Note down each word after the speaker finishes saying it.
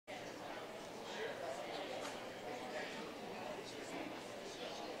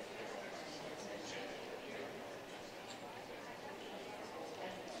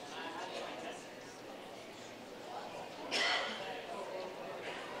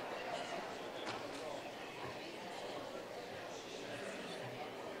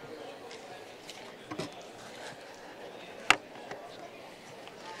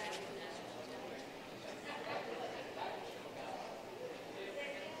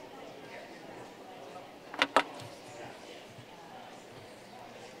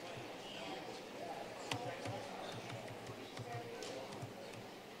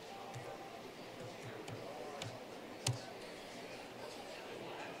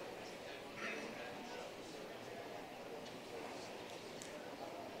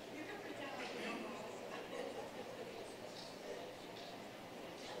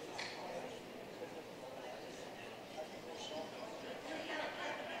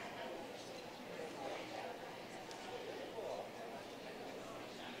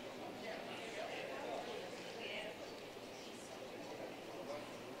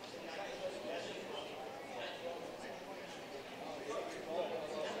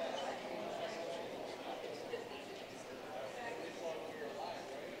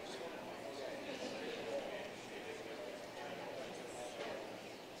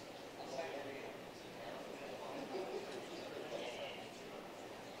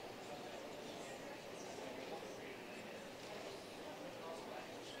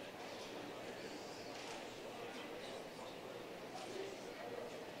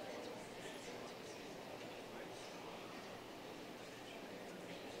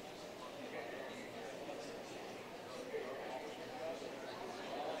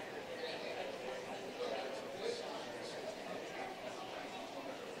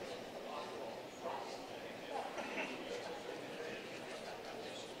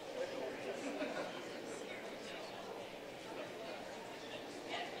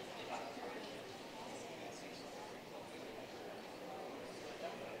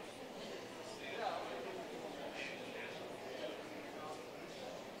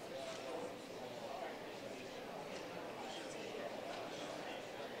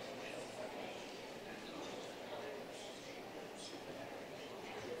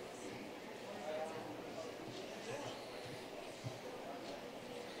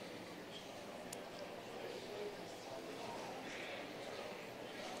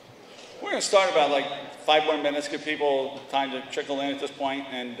going to start about like 5 more minutes, give people time to trickle in at this point,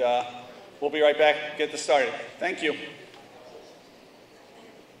 and we'll be right back, get this started. Thank you.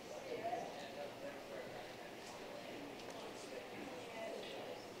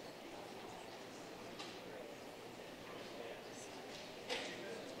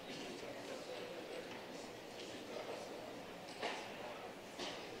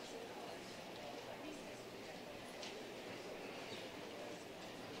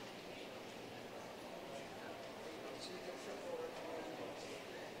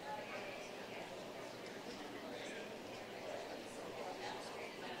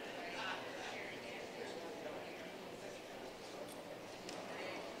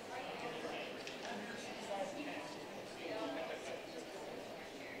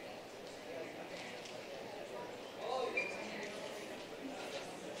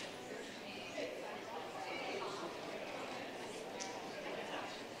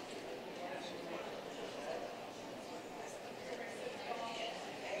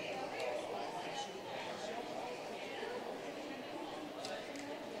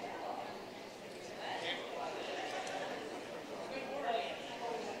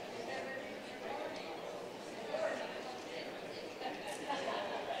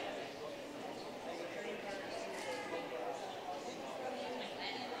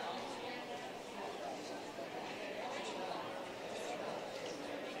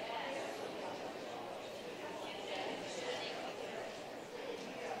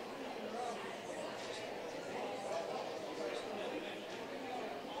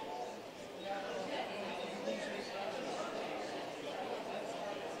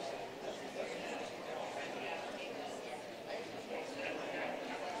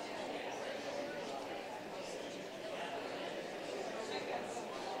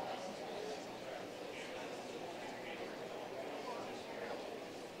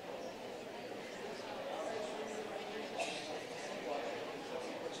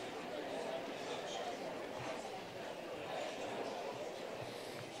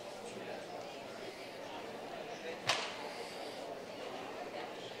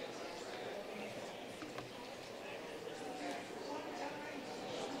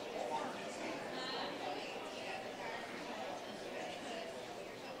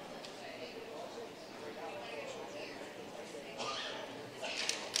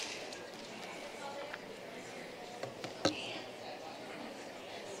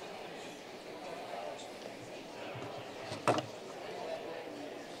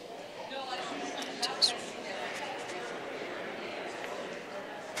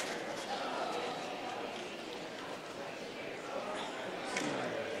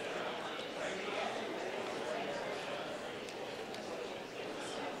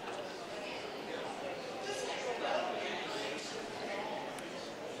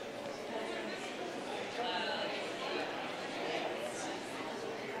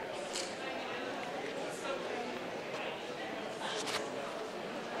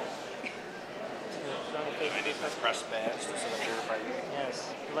 Press fast so that everybody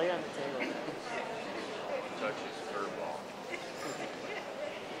Yes, lay on the table. touches the curve ball.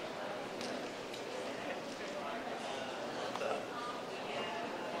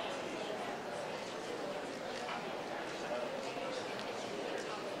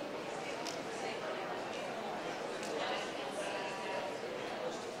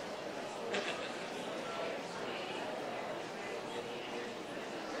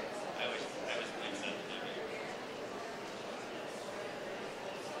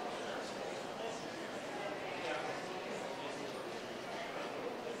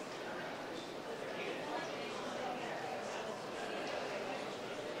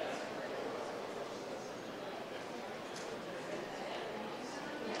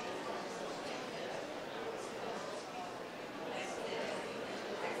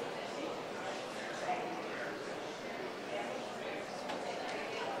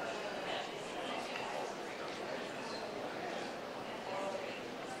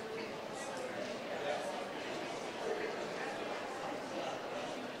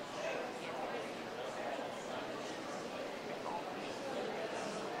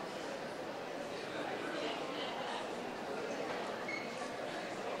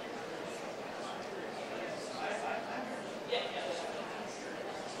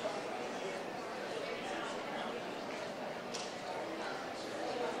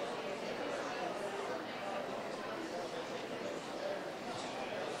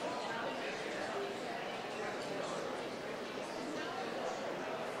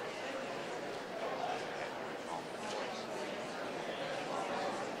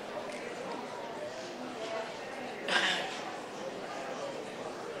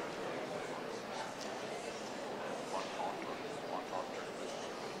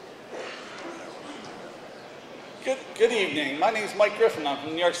 Good evening. My name is Mike Griffin. I'm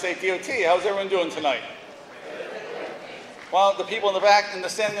from New York State DOT. How's everyone doing tonight? Well, the people in the back,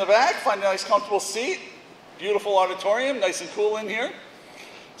 standing in the back, find a nice comfortable seat. Beautiful auditorium, nice and cool in here.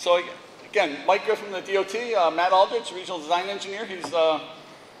 So again, Mike Griffin from the DOT, Matt Aldrich, Regional Design Engineer. He's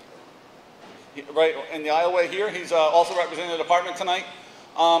right in the aisleway here. He's also representing the department tonight.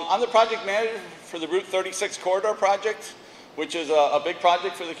 I'm the project manager for the Route 36 Corridor Project, which is a big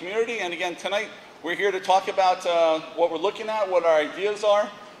project for the community. And again, tonight we're here to talk about what we're looking at, what our ideas are.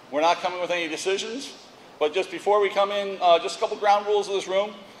 We're not coming with any decisions, but just before we come in, just a couple ground rules of this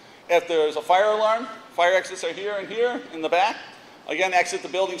room. If there's a fire alarm, fire exits are here and here in the back. Again, exit the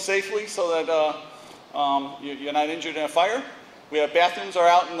building safely so that you're not injured in a fire. We have bathrooms are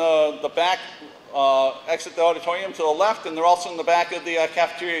out in the back, exit the auditorium to the left, and they're also in the back of the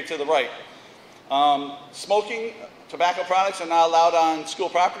cafeteria to the right. Smoking, tobacco products are not allowed on school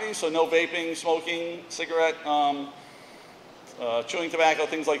property, so no vaping, smoking, cigarette, chewing tobacco,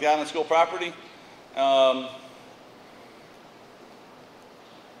 things like that on school property.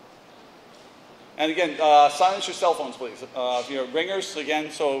 And again, silence your cell phones, please. If you're ringers, again,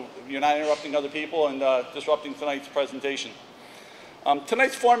 so you're not interrupting other people and disrupting tonight's presentation.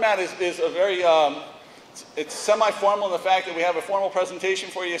 Tonight's format is a very, it's semi-formal in the fact that we have a formal presentation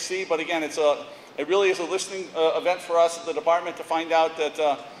for you to see, but again, it really is a listening event for us at the department to find out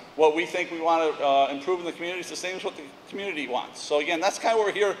that what we think we want to improve in the community is the same as what the community wants. So again, that's kind of what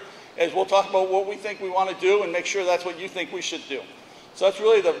we're here, is we'll talk about what we think we want to do and make sure that's what you think we should do. So that's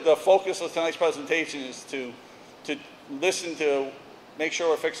really the focus of tonight's presentation, is to listen to make sure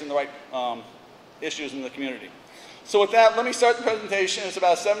we're fixing the right issues in the community. So with that, let me start the presentation. It's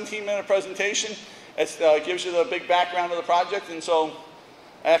about a 17-minute presentation. It gives you the big background of the project, and so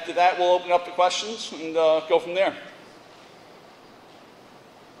after that, we'll open up to questions and go from there.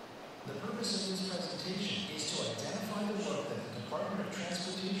 The purpose of this presentation is to identify the work that the Department of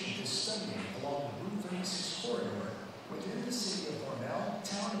Transportation is studying along the Route 36 corridor within the city of Cornell,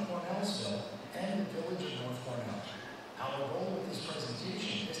 town of Cornellsville, and the village of North Cornell. Our goal with this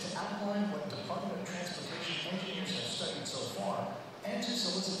presentation is to outline what Department of Transportation engineers have studied so far and to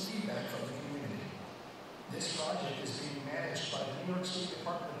solicit feedback from the community. This project is being managed by the New York State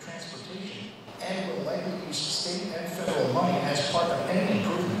Department of Transportation and will likely use state and federal money as part of any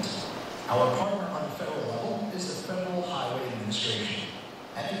improvement. Our partner on the federal level is the Federal Highway Administration.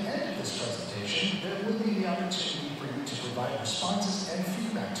 At the end of this presentation, there will be the opportunity for you to provide responses and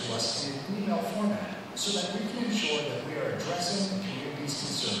feedback to us in an email format so that we can ensure that we are addressing the community's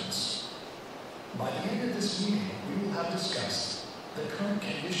concerns. By the end of this meeting, we will have discussed the current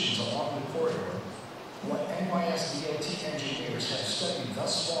conditions along the corridor, what NYSDOT engineers have studied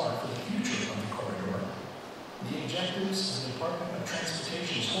thus far for the future of the corridor, the objectives the Department of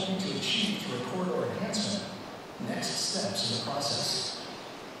Transportation is hoping to achieve through a corridor enhancement, next steps in the process.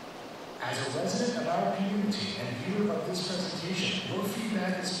 As a resident of our community and viewer of this presentation, your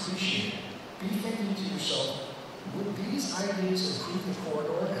feedback is appreciated. Be thinking to yourself, would these ideas improve the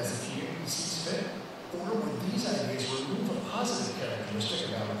corridor as the community sees fit? Or would these ideas remove a positive characteristic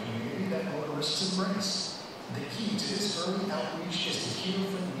of our community that motorists embrace? The key to this early outreach is to hear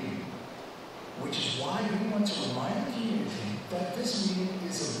from you, which is why we want to remind the community that this meeting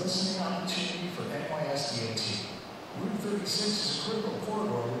is a listening opportunity for NYSDOT. Route 36 is a critical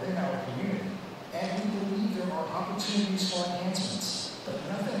corridor within our community, and we believe there are opportunities for enhancements, but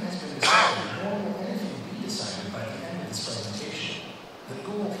nothing has been decided, nor will anything be decided by the end of this presentation. The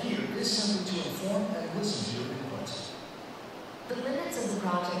goal here is simply to inform and listen to your input. The limits of the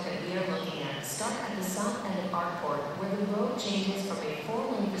project that we are looking at start at the south end of Arkport, where the road changes from a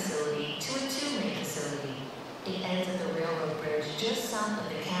 4-lane facility to a 2-lane facility. It ends at the railroad bridge just south of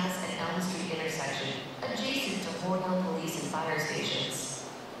the Cass and Elm Street intersection, adjacent to Hornell Police and Fire stations.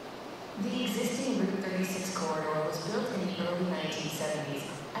 The existing Route 36 corridor was built in the early 1970s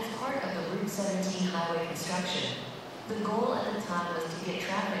as part of the Route 17 highway construction. The goal at the time was to get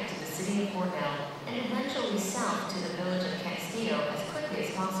traffic to the city of Cornell and eventually south to the village of Castillo as quickly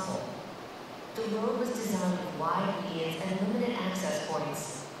as possible. The road was designed with wide medians and limited access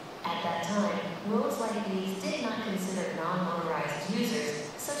points. At that time, roads like these did not consider non-motorized users,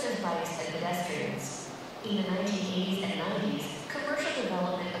 such as bikes and pedestrians. In the 1980s and 90s, commercial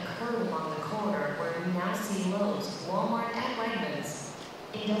development occurred along the corridor where we now see Lowe's, Walmart, and Wegmans.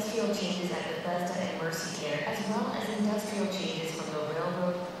 Industrial changes at Bethesda and Mercy Care, as well as industrial changes from the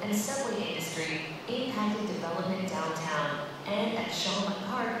railroad and subway industry, impacted development downtown and at Shawmut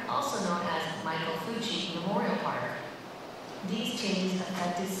Park, also known as Michael Fucci Memorial Park. These changes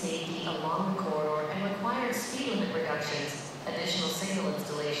affected safety along the corridor and required speed limit reductions, additional signal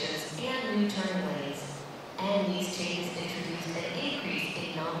installations, and new turn lanes. and these changes introduce an increase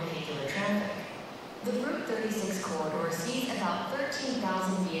in non-vehicular traffic. The Route 36 corridor sees about 13,000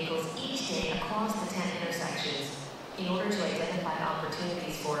 vehicles each day across the 10 intersections. In order to identify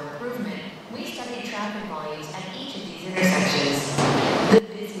opportunities for improvement, we studied traffic volumes at each of these intersections. The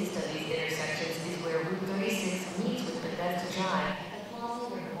busiest of these intersections is where Route 36 meets with Bethesda Drive at the plaza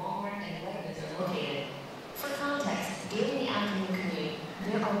where Walmart and Wegmans are located. For context, during the afternoon commute,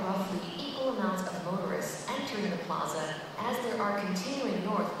 there are roughly equal amounts of motorists entering the plaza as there are continuing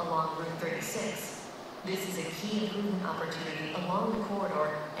north along Route 36. This is a key improvement opportunity along the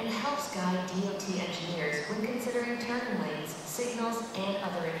corridor and helps guide DOT engineers when considering turning lanes, signals, and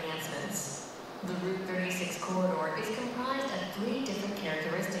other enhancements. The Route 36 corridor is comprised of 3 different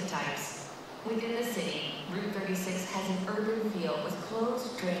characteristic types. Within the city, Route 36 has an urban feel with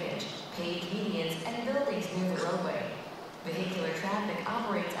closed drainage, paved medians, and buildings near the roadway. Vehicular traffic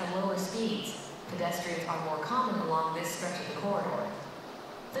operates at lower speeds. Pedestrians are more common along this stretch of the corridor.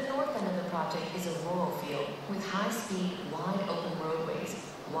 The north end of the project is a rural field with high-speed, wide-open roadways,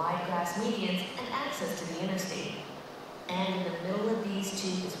 wide grass medians, and access to the interstate. And in the middle of these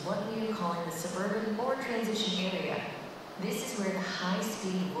two is what we are calling the suburban or transition area. This is where the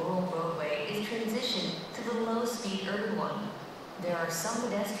high-speed rural roadway is transitioned to the low-speed urban one. There are some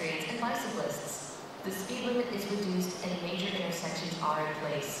pedestrians and bicyclists. The speed limit is reduced and major intersections are in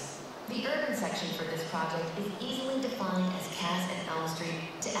place. The urban section for this project is easily defined as Cass and Elm Street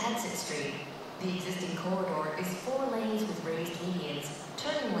to Adsit Street. The existing corridor is 4 lanes with raised medians,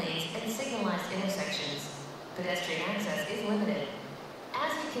 turning lanes, and signalized intersections. Pedestrian access is limited.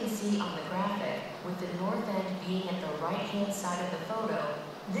 As you can see on the graphic, with the north end being at the right-hand side of the photo,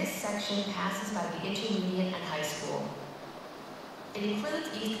 this section passes by the intermediate and high school. It includes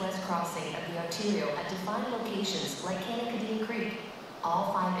east-west crossing of the arterial at defined locations like Canacadine Creek.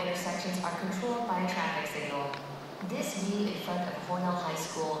 All 5 intersections are controlled by a traffic signal. This view in front of Hornell High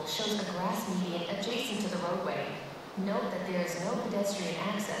School shows a grass median adjacent to the roadway. Note that there is no pedestrian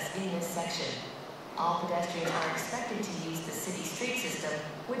access in this section. All pedestrians are expected to use the city street system,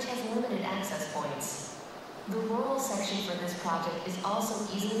 which has limited access points. The rural section for this project is also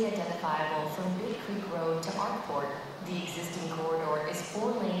easily identifiable from Big Creek Road to Arkport. The existing corridor is 4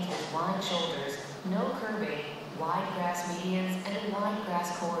 lanes with wide shoulders, no curbing, wide grass medians, and a wide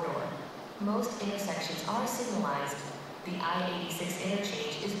grass corridor. Most intersections are signalized. The I-86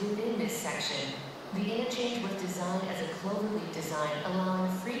 interchange is within this section. The interchange was designed as a cloverleaf design,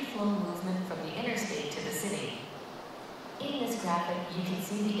 allowing free-flow movement from the interstate to the city. In this graphic, you can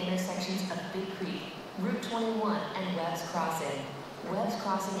see the intersections of Big Creek, Route 21, and Webb's Crossing. Webb's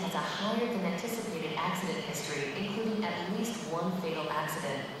Crossing has a higher than anticipated accident history, including at least 1 fatal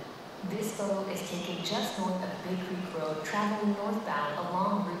accident. This photo is taken just north of Big Creek Road, traveling northbound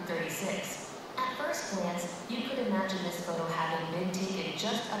along Route 36. At first glance, you could imagine this photo having been taken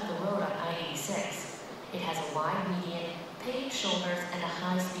just up the road on I-86. It has a wide median, paved shoulders, and a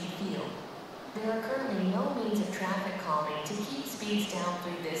high-speed field. There are currently no means of traffic calming to keep speeds down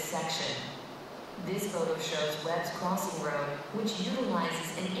through this section. This photo shows Webb's Crossing Road, which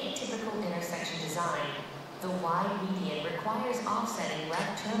utilizes an atypical intersection design. The wide median requires offsetting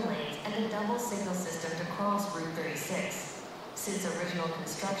left turn lanes and a double signal system to cross Route 36. Since original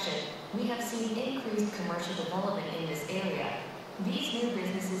construction, we have seen increased commercial development in this area. These new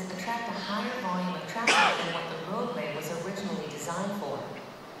businesses attract a higher volume of traffic than what the roadway was originally designed for.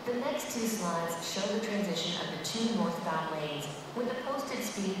 The next 2 slides show the transition of the 2 northbound lanes with a posted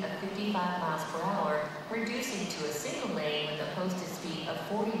speed of 55 miles per hour, reducing to a single lane with a posted speed of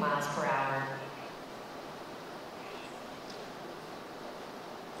 40 miles per hour.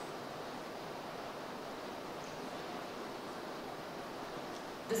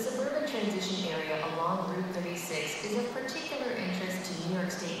 The suburban transition area along Route 36 is of particular interest to New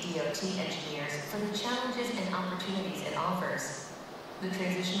York State DOT engineers for the challenges and opportunities it offers. The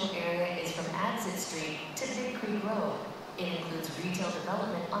transitional area is from Adsit Street to Big Creek Road. It includes retail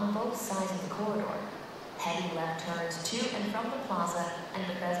development on both sides of the corridor. Heavy left turns to and from the plaza and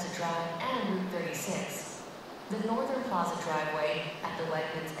Bethesda Drive and Route 36. The northern plaza driveway at the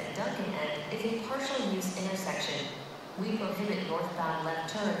Wegmans and Duncan end is a partial use intersection. We prohibit northbound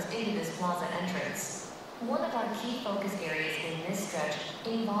left turns into this plaza entrance. One of our key focus areas in this stretch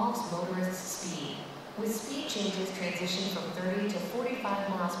involves motorists' speed. With speed changes transition from 30 to 45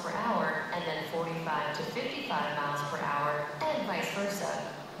 miles per hour and then 45 to 55 miles per hour and vice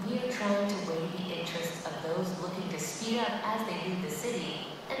versa, we are trying to weigh the interests of those looking to speed up as they leave the city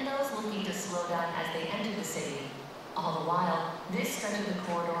and those looking to slow down as they enter the city. All the while, this stretch of the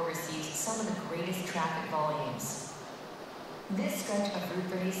corridor receives some of the greatest traffic volumes. This stretch of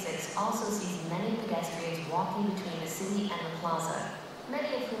Route 36 also sees many pedestrians walking between the city and the plaza,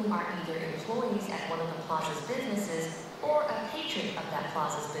 many of whom are either employees at one of the plaza's businesses or a patron of that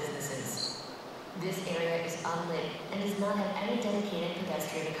plaza's businesses. This area is unlit and does not have any dedicated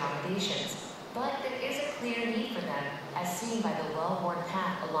pedestrian accommodations, but there is a clear need for them, as seen by the well-worn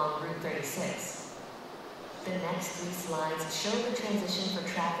path along Route 36. The next 3 slides show the transition for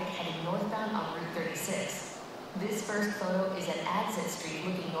traffic heading northbound on Route 36. This first photo is at Adsit Street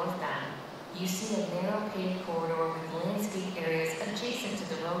looking northbound. You see a narrow paved corridor with landscape areas adjacent to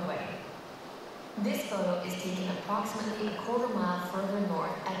the roadway. This photo is taken approximately a quarter mile further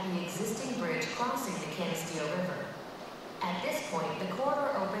north at the existing bridge crossing the Canisteo River. At this point, the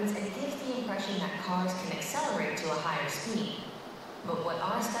corridor opens and gives the impression that cars can accelerate to a higher speed. But what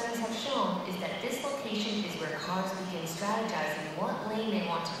our studies have shown is that this location is where cars begin strategizing what lane they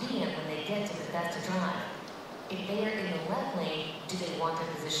want to be in when they get to Bethesda Drive. If they are in the left lane, do they want to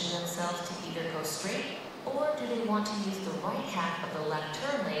position themselves to either go straight, or do they want to use the right half of the left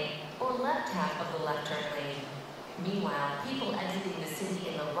turn lane or left half of the left turn lane? Meanwhile, people exiting the city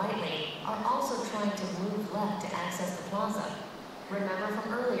in the right lane are also trying to move left to access the plaza. Remember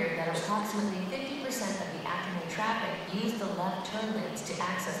from earlier that approximately 50% of the afternoon traffic use the left turn lanes to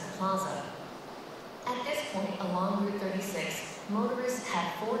access the plaza. At this point along Route 36, motorists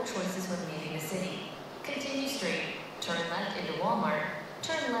have 4 choices when leaving the city. Continue straight, turn left into Walmart,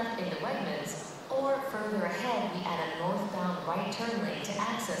 turn left into Wegmans, or further ahead we add a northbound right turn lane to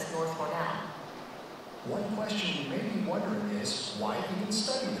access North Cornell. One question you may be wondering is, why even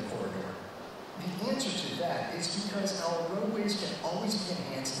study the corridor? The answer to that is because our roadways can always be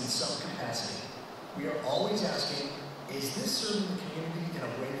enhanced in some capacity. We are always asking, is this serving the community in a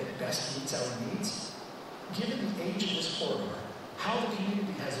way that best meets our needs? Given the age of this corridor, how the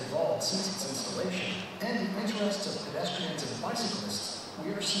community has evolved since its installation, and the interests of pedestrians and bicyclists,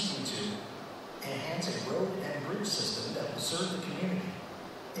 we are seeking to enhance a road and bridge system that will serve the community,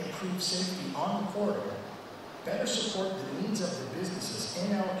 improve safety on the corridor, better support the needs of the businesses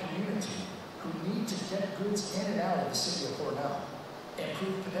in our community who need to get goods in and out of the city of Cornell,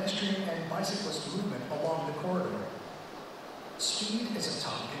 improve pedestrian and bicyclist movement along the corridor. Speed is a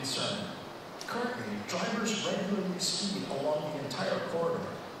top concern. Currently, drivers regularly speed along the entire corridor,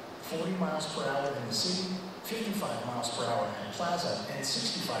 40 miles per hour in the city, 55 miles per hour at Plaza, and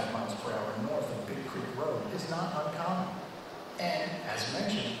 65 miles per hour north of Big Creek Road is not uncommon. And, as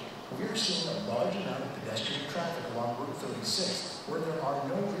mentioned, we are seeing a large amount of pedestrian traffic along Route 36, where there are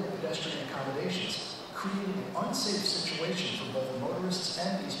no real pedestrian accommodations, creating an unsafe situation for both motorists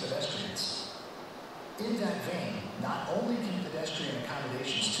and these pedestrians. In that vein, not only can pedestrian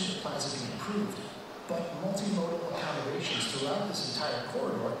accommodations to the plaza be improved, but multimodal accommodations throughout this entire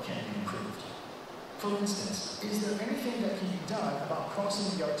corridor can be improved. For instance, is there anything that can be done about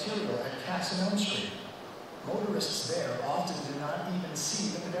crossing the arterial at Cass and Elm Street? Motorists there often do not even see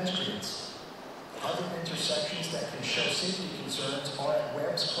the pedestrians. Other intersections that can show safety concerns are at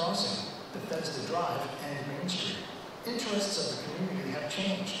Webb's Crossing, Bethesda Drive, and Main Street. Interests of the community have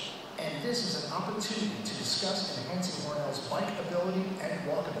changed, and this is an opportunity to discuss enhancing Cornell's bikeability and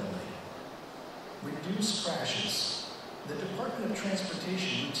walkability. Reduce crashes. The Department of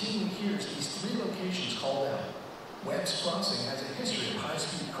Transportation routinely hears these 3 locations called out. Webb's Crossing has a history of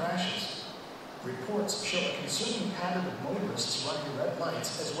high-speed crashes. Reports show a concerning pattern of motorists running red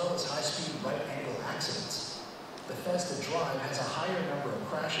lights as well as high-speed right-angle accidents. Bethesda Drive has a higher number of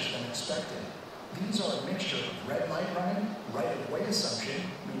crashes than expected. These are a mixture of red light running, right-of-way assumption,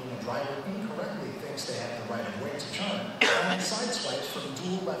 meaning a driver incorrectly thinks they have the right-of-way to turn, and side swipes from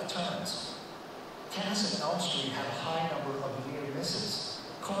dual left turns. Cass and Elm Street have a high number of near misses.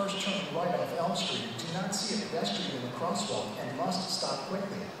 Cars turning right off Elm Street do not see a pedestrian in the crosswalk and must stop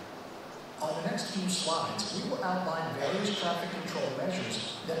quickly. On the next few slides, we will outline various traffic control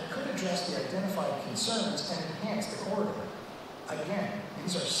measures that could address the identified concerns and enhance the corridor. Again,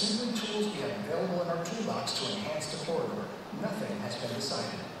 these are simply tools we have available in our toolbox to enhance the corridor. Nothing has been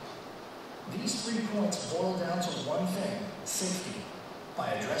decided. These 3 points boil down to one thing: safety. By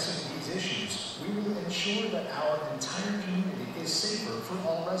addressing these issues, we will ensure that our entire community is safer for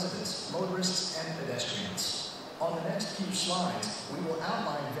all residents, motorists, and pedestrians. On the next few slides, we will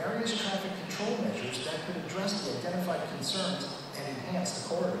outline various traffic control measures that could address the identified concerns and enhance the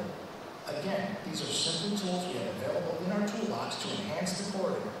corridor. Again, these are simple tools we have available in our toolbox to enhance the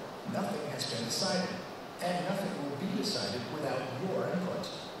corridor. Nothing has been decided, and nothing will be decided without your input.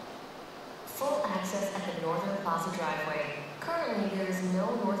 Full access at the Northern Plaza driveway. Currently, there is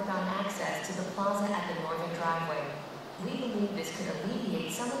no northbound access to the plaza at the northern driveway. We believe this could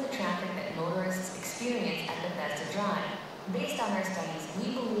alleviate some of the traffic that motorists experience at Bethesda Drive, Based on our studies,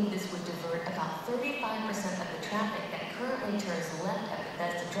 we believe this would divert about 35% of the traffic that currently turns left at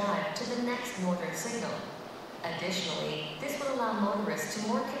Bethesda Drive to the next northern signal. Additionally, this would allow motorists to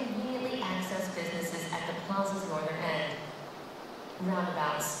more conveniently access businesses at the plaza's northern end.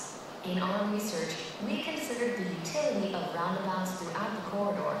 Roundabouts. In our research, we considered the utility of roundabouts throughout the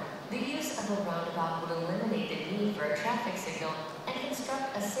corridor. The use of a roundabout would eliminate the need for a traffic signal and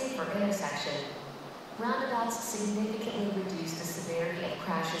construct a safer intersection. Roundabouts significantly reduce the severity of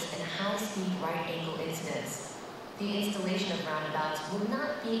crashes and high-speed right-angle incidents. The installation of roundabouts would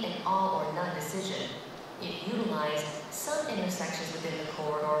not be an all-or-none decision. If utilized, some intersections within the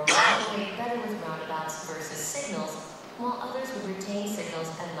corridor would operate better with roundabouts versus signals, while others would retain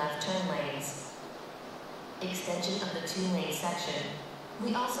signals and left turn lanes. Extension of the two-lane section.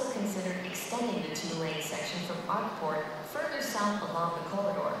 We also considered extending the two-lane section from Arkport further south along the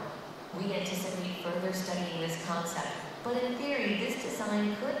corridor. We anticipate further studying this concept, but in theory, this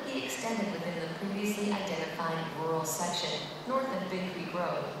design could be extended within the previously identified rural section north of Big Creek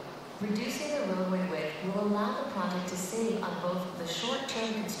Road. Reducing the roadway width will allow the project to save on both the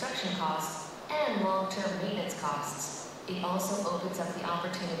short-term construction costs and long-term maintenance costs. It also opens up the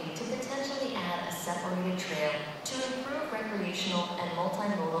opportunity to potentially add a separated trail to improve recreational and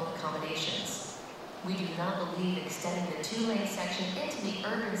multimodal accommodations. We do not believe extending the two-lane section into the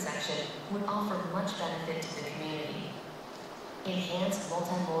urban section would offer much benefit to the community. Enhanced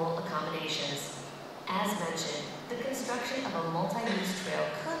multimodal accommodations. As mentioned, the construction of a multi-use trail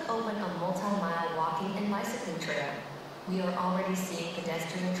could open a multi-mile walking and bicycling trail. We are already seeing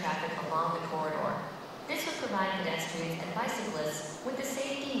pedestrian traffic along the corridor. This would provide pedestrians and bicyclists with the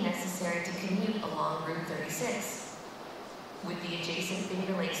safety necessary to commute along Route 36. With the adjacent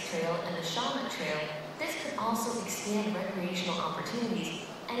Finger Lakes Trail and the Shawmut Trail, this could also expand recreational opportunities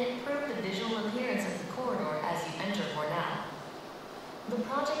and improve the visual appearance of the corridor as you enter Hornell. The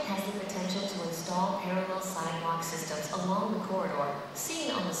project has the potential to install parallel sidewalk systems along the corridor,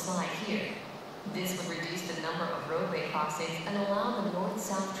 seen on the slide here. This would reduce the number of roadway crossings and allow the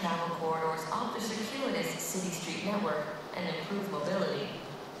north-south travel corridors off the circuitous City Street network and improve mobility.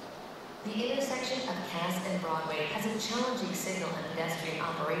 The intersection of Cass and Broadway has a challenging signal and pedestrian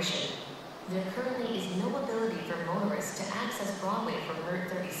operation. There currently is no ability for motorists to access Broadway from Route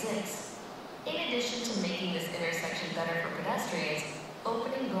 36. In addition to making this intersection better for pedestrians,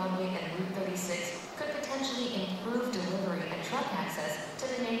 opening Broadway and Route 36 could potentially improve delivery and truck access to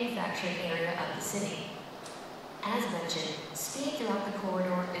the manufacturing area of the city. As mentioned, speed throughout the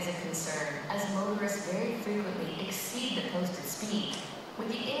corridor is a concern, as motorists very frequently exceed the posted speed. With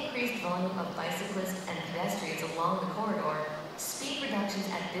the increased volume of bicyclists and pedestrians along the corridor, speed reductions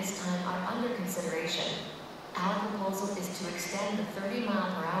at this time are under consideration. Our proposal is to extend the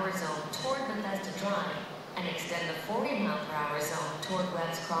 30-mile-per-hour zone toward Bethesda Drive and extend the 40-mile-per-hour zone toward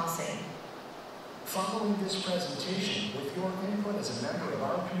Webb's Crossing. Following this presentation, with your input as a member of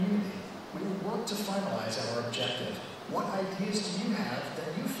our community, we will work to finalize our objective. What ideas do you have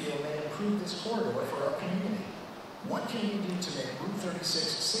that you feel may improve this corridor for our community? What can we do to make Route 36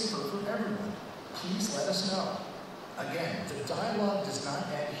 safer for everyone? Please let us know. Again, the dialogue does not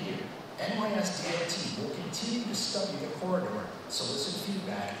end here. NYSDOT will continue to study the corridor, solicit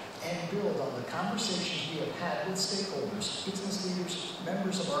feedback, and build on the conversations we have had with stakeholders, business leaders,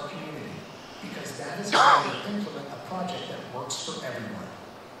 members of our community, because that is how we implement a project that works for everyone.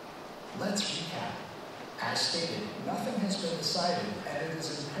 Let's recap. As stated, nothing has been decided, and it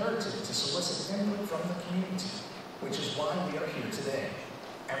is imperative to solicit input from the community, which is why we are here today.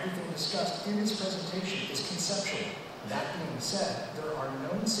 Everything discussed in this presentation is conceptual. That being said, there are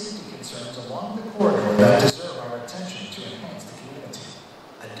known safety concerns along the corridor that deserve our attention to enhance the community.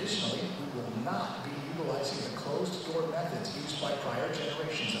 Additionally, we will not be utilizing the closed-door methods used by prior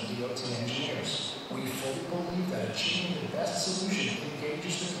generations of DOT engineers. We fully believe that achieving the best solution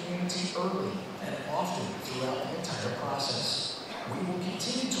engages the community early and often throughout the entire process. We will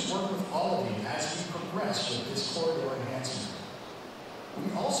continue to work with all of you as we progress with this corridor enhancement. We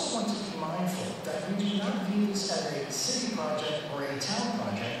also want to be mindful that we do not view this as a city project or a town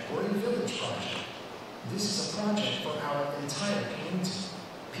project or a village project. This is a project for our entire community.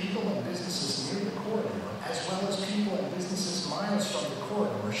 People and businesses near the corridor, as well as people and businesses miles from the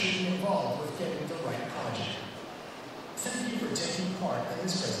corridor, should be involved with getting the right project. Thank you for taking part in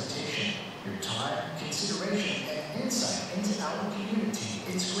this presentation. Your time, consideration, and insight into our community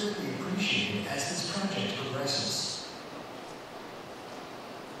is greatly appreciated as this project progresses.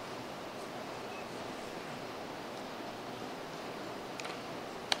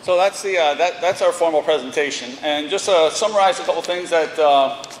 So that's our formal presentation. And just to summarize a couple things that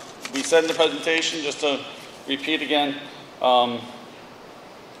we said in the presentation, just to repeat again.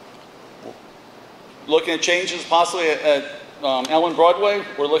 Looking at changes possibly at Ellen Broadway.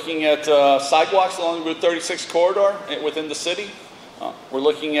 We're looking at sidewalks along the Route 36 corridor within the city. We're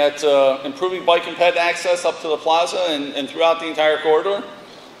looking at improving bike and ped access up to the plaza and throughout the entire corridor.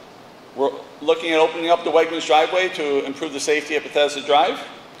 We're looking at opening up the Wegmans driveway to improve the safety at Bethesda Drive.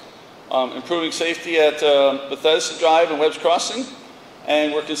 Improving safety at Bethesda Drive and Webb's Crossing.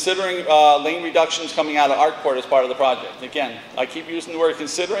 And we're considering lane reductions coming out of Arkport as part of the project. Again, I keep using the word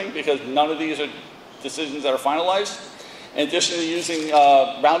considering because none of these are decisions that are finalized. In addition to using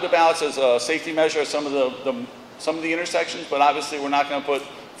roundabouts as a safety measure at some of the intersections, but obviously we're not going to put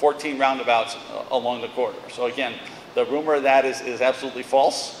 14 roundabouts along the corridor. So again, the rumor of that is absolutely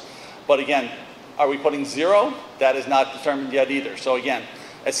false. But again, are we putting 0? That is not determined yet either. So again,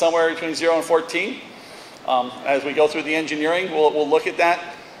 it's somewhere between 0 and 14. As we go through the engineering, we'll look at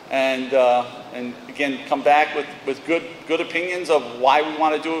that and again come back with good opinions of why we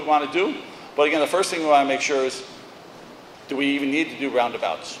want to do what we want to do. But again, the first thing we want to make sure is, do we even need to do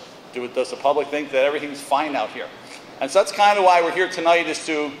roundabouts? Does the public think that everything's fine out here? And so that's kind of why we're here tonight, is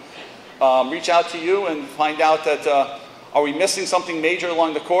to reach out to you and find out that are we missing something major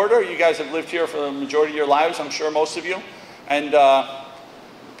along the corridor? You guys have lived here for the majority of your lives, I'm sure most of you, and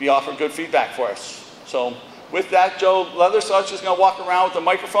be offered good feedback for us. So with that, Joe Leathersuch is going to walk around with the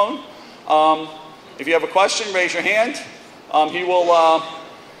microphone. If you have a question, raise your hand. He'll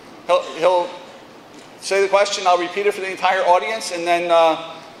say the question, I'll repeat it for the entire audience, and then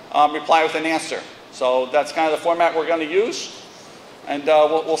reply with an answer. So that's kind of the format we're going to use, and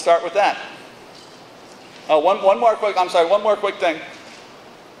we'll start with that. One more quick thing.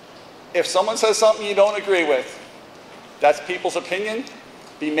 If someone says something you don't agree with, that's people's opinion.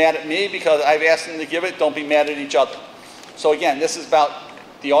 Be mad at me because I've asked them to give it. Don't be mad at each other. So again, this is about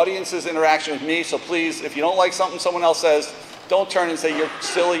the audience's interaction with me. So please, if you don't like something someone else says, don't turn and say you're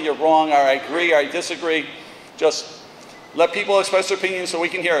silly, you're wrong, or I agree, or I disagree. Just let people express their opinion so we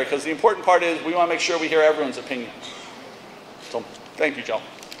can hear it. Because the important part is we want to make sure we hear everyone's opinion. So thank you, Joe.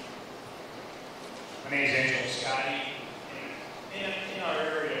 My name is Angel Scotty. In our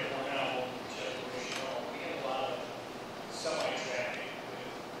area of Cornell, we have a lot of semi-traffic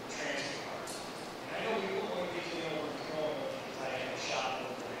with transit cars. And I know we won't want to get to know where we're going because I have a shop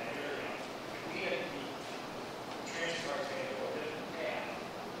over in that area. We have the transit cars that go a different path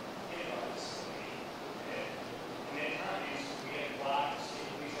in our facility. And at times, we have blocks,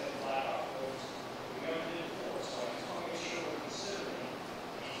 we have blackout roads. We never did before, so I just want to make sure we're considering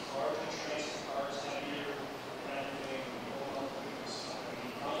these larger transit cars heavier and everything. We don't want to do this. I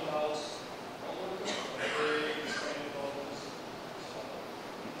mean, roundabouts, don't look good. They're very expensive roads.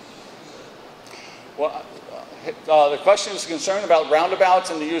 Well, the question is concerned about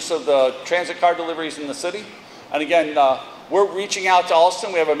roundabouts and the use of the transit car deliveries in the city. And again, we're reaching out to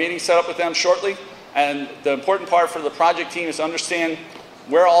Alston. We have a meeting set up with them shortly. And the important part for the project team is to understand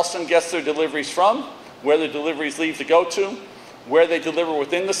where Alston gets their deliveries from, where the deliveries leave to go to, where they deliver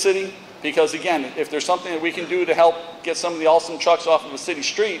within the city. Because again, if there's something that we can do to help get some of the Alston trucks off of the city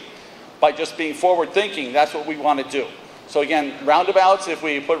street by just being forward thinking, that's what we want to do. So again, roundabouts, if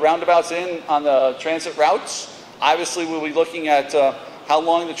we put roundabouts in on the transit routes, obviously we'll be looking at how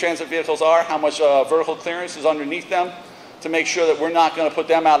long the transit vehicles are, how much vertical clearance is underneath them, to make sure that we're not going to put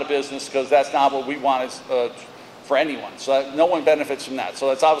them out of business, because that's not what we want for anyone. So that no one benefits from that. So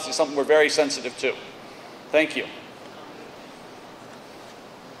that's obviously something we're very sensitive to. Thank you.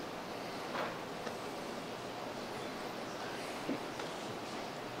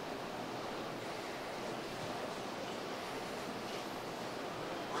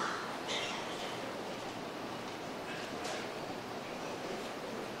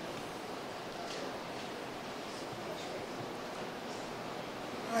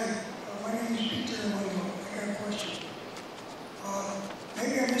 Hi, my name is Peter Wendell. I got a question.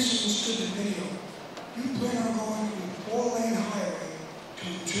 Maybe I misunderstood the video. You plan on going from 4-lane highway to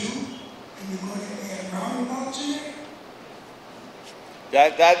 2, and you're going to add roundabouts in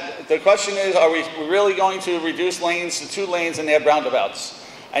it? The question is, are we really going to reduce lanes to 2 lanes and add roundabouts?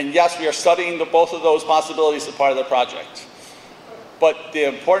 And yes, we are studying both of those possibilities as part of the project. But the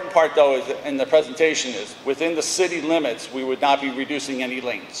important part, though, is in the presentation is within the city limits, we would not be reducing any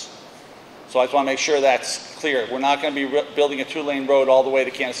lanes. So I just want to make sure that's clear. We're not going to be building a 2-lane road all the way to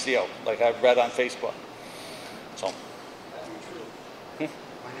Canasteo, like I've read on Facebook. So. My name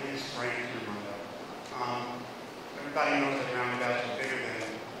is Frank Raimondo. Everybody knows that roundabouts are bigger than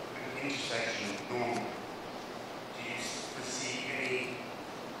an intersection normal. Do you foresee any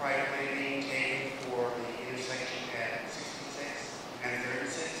private land being taken for the intersection at 66 and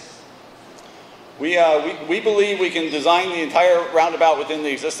 36? We believe we can design the entire roundabout within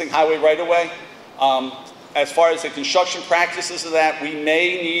the existing highway right-of-way. As far as the construction practices of that, we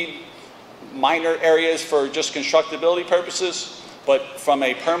may need minor areas for just constructability purposes, but from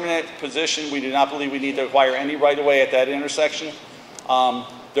a permanent position, we do not believe we need to acquire any right-of-way at that intersection.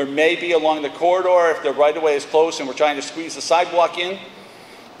 There may be along the corridor, if the right-of-way is close and we're trying to squeeze the sidewalk in,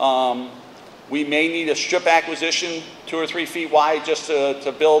 we may need a strip acquisition 2 or 3 feet wide just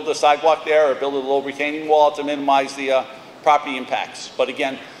to build the sidewalk there or build a little retaining wall to minimize the property impacts. But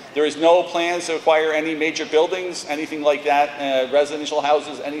again, there is no plans to acquire any major buildings, anything like that, residential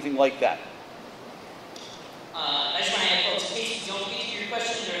houses, anything like that. I just want to add, folks, in case you don't get to your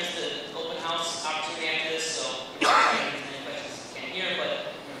question, there is the open house opportunity after this, so if you have any questions you can hear, but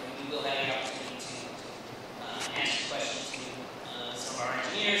we will have the opportunity to ask questions to some of our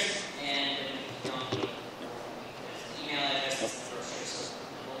engineers, and there's an email address, so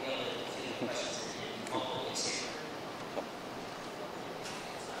we'll be able to field the questions in multiple ways.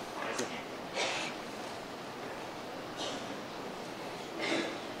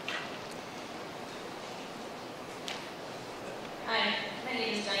 Hi, my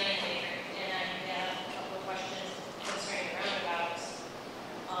name is Diane Baker, and I have a couple of questions concerning roundabouts.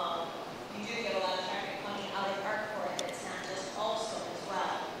 You do get a lot of traffic coming out of Arkport that's not just Alstom as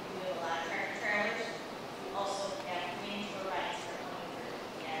well. You have a lot of tractor trailers. You also have wind turbines that are coming through.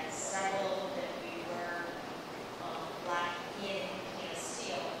 And several that we were locked in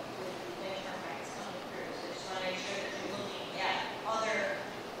steel with the wind turbines coming through. So I just want to make sure that you're looking at other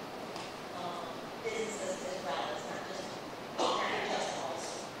businesses as well. It's not just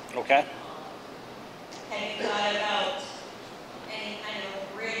Okay. Have you thought about any kind of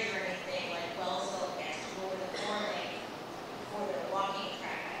a bridge or anything like Wellsville has to go over the 4-lane for the walking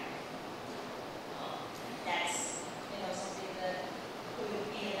traffic? That's, something that could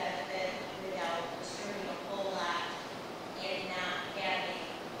be a benefit without disturbing a whole lot and not having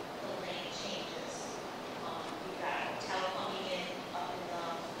the lane changes. You've got a hotel coming in up in the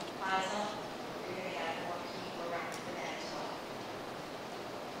plaza. You're going to have more people around for that as well.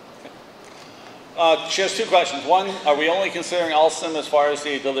 She has 2 questions. One, are we only considering Alstom as far as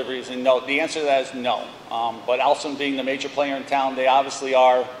the deliveries? And no, the answer to that is no. But Alstom being the major player in town, they obviously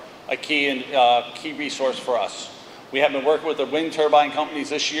are a key resource for us. We have been working with the wind turbine companies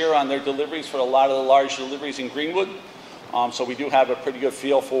this year on their deliveries for a lot of the large deliveries in Greenwood. So we do have a pretty good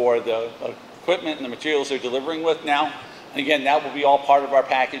feel for the equipment and the materials they're delivering with now. And again, that will be all part of our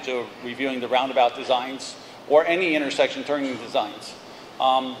package of reviewing the roundabout designs or any intersection turning designs.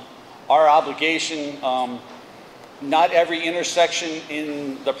 Our obligation, not every intersection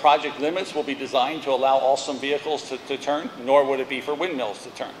in the project limits will be designed to allow Alstom vehicles to turn, nor would it be for windmills to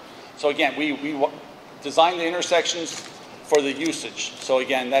turn. So again, we design the intersections for the usage. So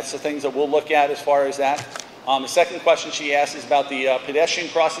again, that's the things that we'll look at as far as that. The second question she asked is about the pedestrian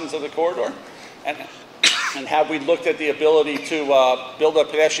crossings of the corridor. And have we looked at the ability to build a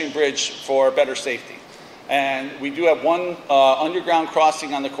pedestrian bridge for better safety? And we do have one underground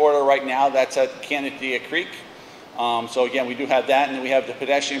crossing on the corridor right now. That's at Canacadea Creek. So again, we do have that, and then we have the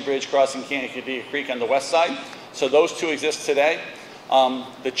pedestrian bridge crossing Canacadea Creek on the west side. So those 2 exist today.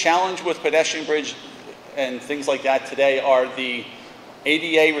 The challenge with pedestrian bridge and things like that today are the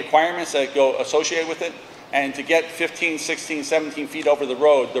ADA requirements that go associated with it. And to get 15, 16, 17 feet over the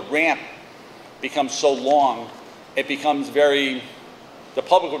road, the ramp becomes so long, it becomes the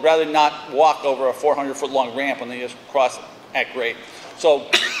public would rather not walk over a 400-foot long ramp when they just cross at grade. So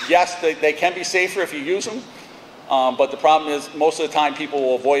yes, they can be safer if you use them, but the problem is most of the time people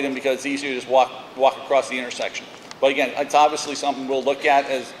will avoid them because it's easier to just walk across the intersection. But again, it's obviously something we'll look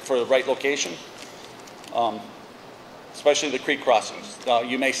at for the right location, especially the creek crossings.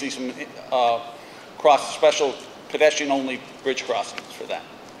 You may see some special pedestrian-only bridge crossings for that.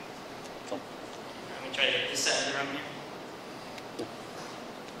 So. Let me try to get this side of the room here.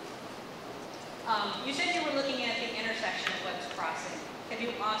 You said you were looking at the intersection of Webb's Crossing. Have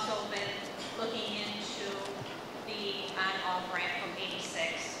you also been looking into the on-off ramp from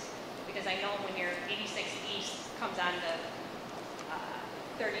 86? Because I know when your 86 East comes on to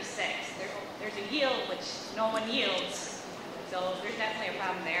 36, there's a yield which no one yields. So there's definitely a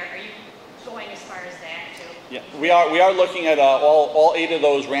problem there. Are you going as far as that too? Yeah, we are looking at all 8 of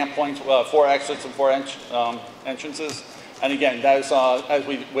those ramp points, 4 exits and 4 entrances. And again, that is, as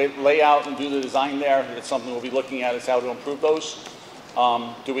we lay out and do the design there, it's something we'll be looking at is how to improve those.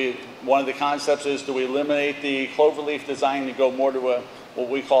 One of the concepts is, do we eliminate the cloverleaf design and go more to what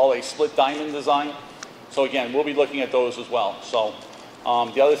we call a split diamond design? So again, we'll be looking at those as well. So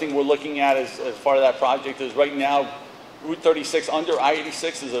the other thing we're looking at as part of that project is right now, Route 36 under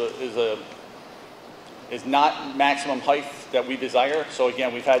I-86 is a is not maximum height that we desire. So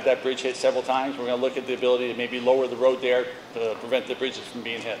again, we've had that bridge hit several times. We're going to look at the ability to maybe lower the road there to prevent the bridges from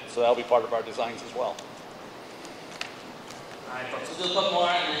being hit. So that'll be part of our designs as well. All right, folks, we'll do a couple more,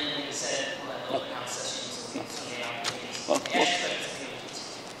 and then, like I said, we'll have the open house session, so the opportunities.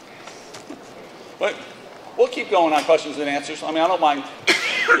 But we'll keep going on questions and answers. I mean, I don't mind.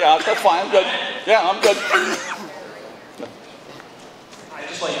 Yeah, that's fine. I'm good. Yeah, I'm good. I'd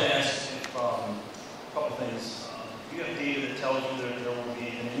just like to ask a couple things. You have data that tells you that there will be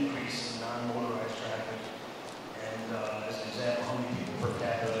an increase in non-motorized traffic, and as an example, how many people per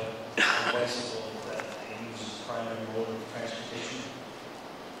capita on bicycle that they use as primary mode of transportation?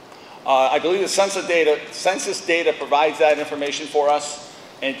 I believe the census data provides that information for us,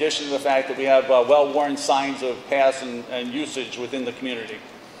 in addition to the fact that we have well-worn signs of paths and usage within the community.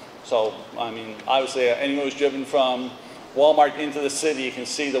 So, I mean, obviously, anyone who's driven from Walmart into the city, you can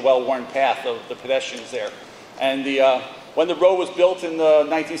see the well-worn path of the pedestrians there. And when the road was built in the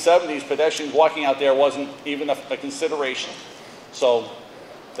 1970s, pedestrians walking out there wasn't even a consideration. So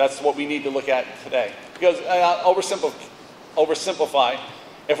that's what we need to look at today. Because oversimplify,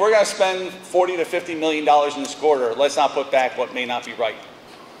 if we're going to spend $40 to $50 million in this corridor, let's not put back what may not be right.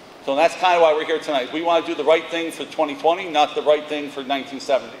 So that's kind of why we're here tonight. We want to do the right thing for 2020, not the right thing for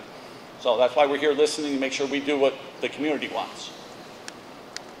 1970. So that's why we're here listening to make sure we do what the community wants.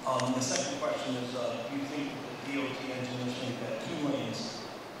 The second question is, do you think that the DOT engineers think that 2 lanes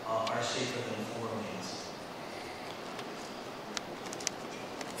are safer than 4 lanes?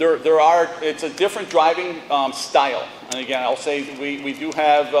 It's a different driving style. And again, I'll say we do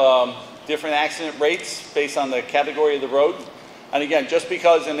have different accident rates based on the category of the road. And again, just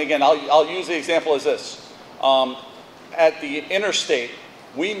because, and again, I'll use the example as this. At the interstate,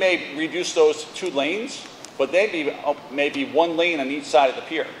 we may reduce those 2 lanes, but they may be 1 lane on each side of the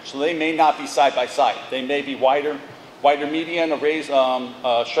pier. So they may not be side by side. They may be wider median, a raised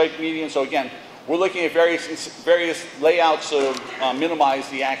striped median. So again, we're looking at various layouts to minimize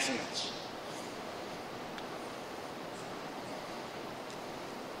the accidents.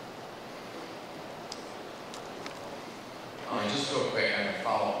 Just real quick, I have a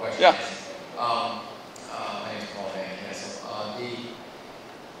follow-up question. Yeah. My name is Paul Van Kessel.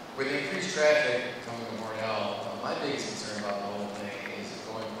 With increased traffic coming to Cornell, my biggest concern about the whole thing is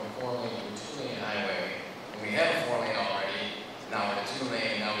going from 4-lane to a 2-lane highway. And we have a 4-lane already. Now we're at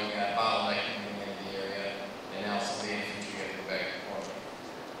 2-lane. Now we've got bottlenecking in the area, and now someday in the future you have to go back to 4-lane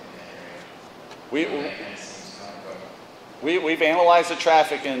in that area. That kind of seems kind of good. We've analyzed the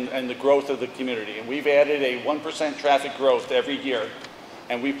traffic and the growth of the community, and we've added a 1% traffic growth every year,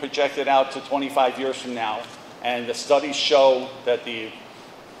 and we project it out to 25 years from now. And the studies show that the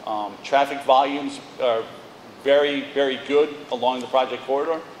traffic volumes are very, very good along the project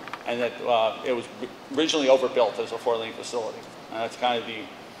corridor, and that it was originally overbuilt as a 4-lane facility. And that's kind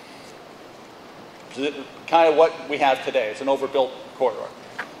of what we have today. It's an overbuilt corridor.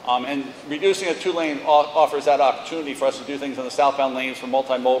 And reducing a 2-lane offers that opportunity for us to do things on the southbound lanes for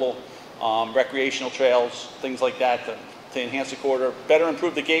multimodal, recreational trails, things like that to enhance the corridor, better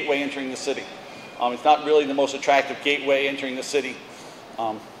improve the gateway entering the city. It's not really the most attractive gateway entering the city.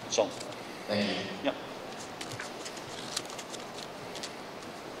 So, thank you. Yep.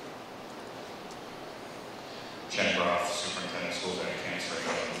 Chen Groff, Superintendent of Schools at Cancer,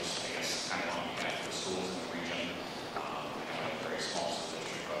 just, I guess, kind of on behalf of the schools in the region. We have a very small school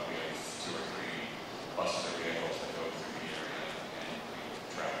district, but we have 2 or 3 buses or vehicles that go through the area, and we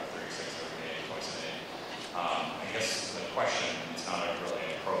travel 36 every day, twice a day. I guess the question, it's not really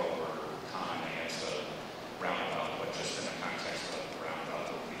a pro or con, I guess, the roundabout, but just in the context of the roundabout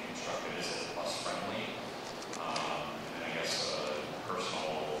that will be constructed, is it bus friendly? And I guess a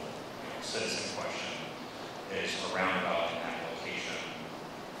personal, citizen question is a roundabout in that location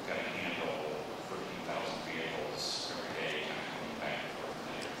going to handle 13,000 vehicles every day kind of coming back and forth from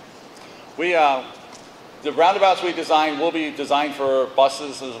there? The roundabouts we design will be designed for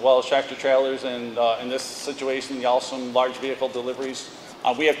buses as well as tractor trailers, and in this situation, also some large vehicle deliveries.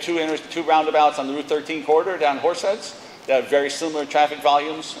 We have two roundabouts on the Route 13 corridor down Horseheads that have very similar traffic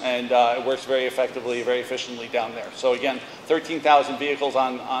volumes, and it works very effectively, very efficiently down there. So again, 13,000 vehicles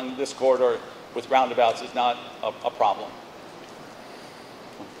on this corridor with roundabouts is not a problem.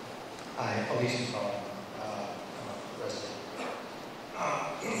 Hi, Elise from resident.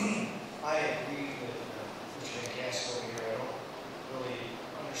 I agree with Mr. Van Castro here. I don't really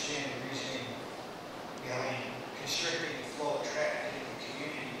understand the reasoning behind constricting the flow of traffic in the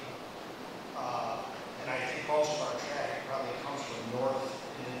community. And I think most of our traffic probably comes from north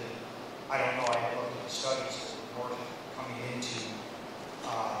into, I don't know, I haven't looked at the studies, but north coming into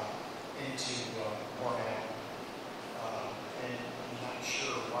Cornell.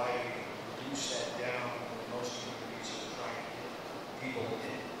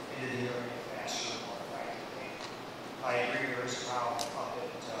 into the area faster and more effectively. I agree there is a problem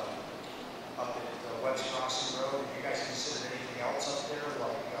up at Webb's Crossing Road. Have you guys considered anything else up there?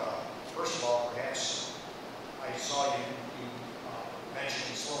 Like, first of all, perhaps I saw you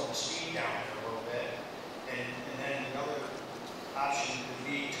mentioned slowing the speed down there a little bit, and then the other option could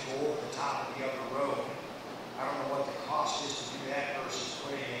be to go over the top of the other road. I don't know what the cost is to do that versus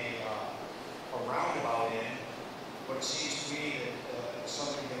putting a roundabout in, but it seems to me that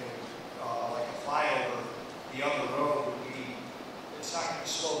something that would, like a flyover the other road would be, it's not going to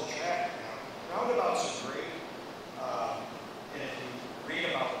slow the traffic down. Roundabouts are great, and if you read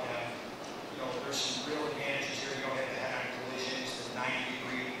about them, you know, there's some real advantages here. You don't have the head-on collisions, the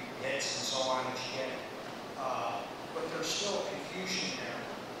 90-degree hits and so on that you get, but there's still confusion there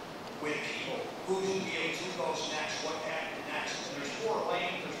with people. Who goes next? What happened next? And there's four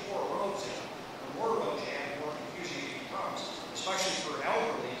roads there. The more roads you have, the more confusing it becomes, especially for an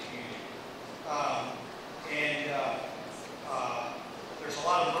elderly community. There's a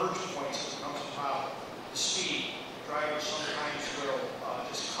lot of merge points when it comes to the speed. Drivers sometimes will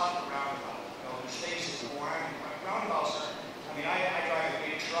just cut the roundabout. You know, there's things that go on. Roundabouts are, I mean, I drive a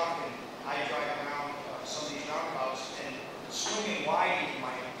big truck and I drive around some of these roundabouts, and swinging wide,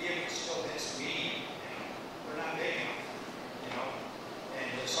 my vehicle still hits the median. They're not big enough, you know. And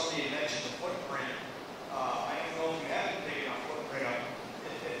somebody had mentioned the footprint. I don't know if you have a big enough footprint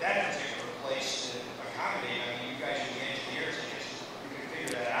at that particular place to accommodate. I mean, you guys are the engineers, I guess you can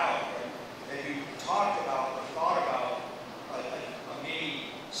figure that out. But have you talked about or thought about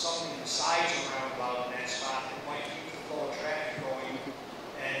maybe something besides a roundabout in that spot that might keep the flow of traffic going?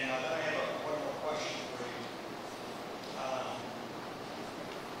 And then I have one more question for you.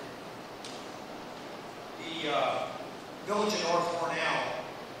 The Village of North Cornell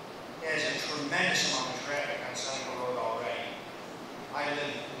has a tremendous amount of traffic on Seneca Road already. I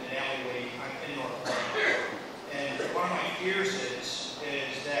live in an alleyway in North Cornell, and one of my fears is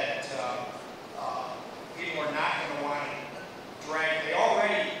that people are not going to want to drag. They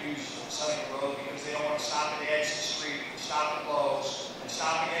already use Seneca Road because they don't want to stop at Edson Street, stop at Lowe's, and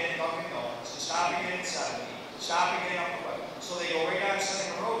stop again at Dunkin' Donuts, and stop again at 70, stop again up the way. So they go right down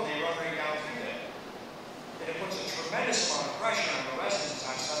Seneca Road and they run right down through there. And it puts a tremendous amount of pressure on the residents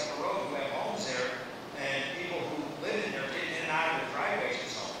on Seneca Road who have homes there, and people who live in there getting in and out of their driveways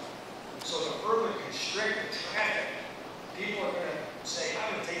and so on. So to further constrict the traffic, people are going to say, I'm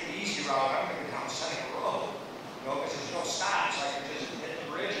going to take the easy route, I'm going to go down Seneca Road, you know, because there's no stops. I can just hit the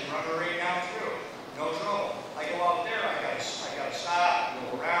bridge and run right down through. No trouble. I go out there, I got to stop,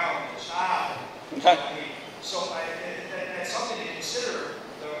 go around, stop. Okay. I mean, so that's something to consider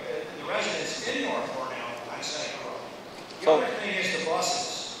the residents in North Cornell on Seneca Road. The other thing is the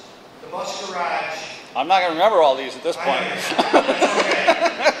buses. The bus garage. I'm not going to remember all these at this point. That's okay.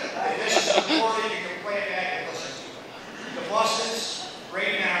 This is important. You can play it back and listen to it. The buses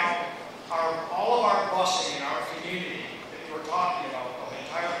right now are all of our busing in our community that we're talking about, the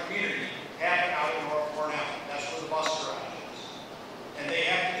entire community, happen out in North Cornell. That's where the bus garage is. And they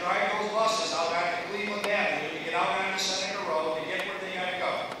have to drive those buses out onto Cleveland Avenue to get out onto Seneca Road to get where they got to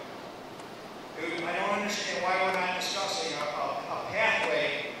go. I don't understand why we're not discussing a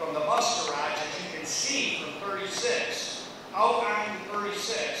pathway from the bus garage that you can see from 36 out onto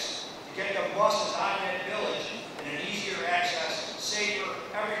 36 to get the buses out of that village in an easier access, safer.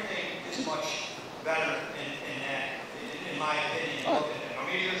 Everything is much better in my opinion. Look at it.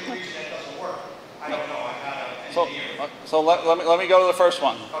 Maybe there's a reason that doesn't work. I don't know. I'm not an engineer. So let me go to the first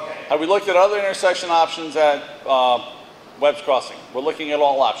one. Okay. Have we looked at other intersection options at Webb's Crossing? We're looking at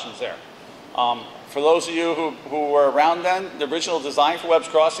all options there. For those of you who were around then, the original design for Webb's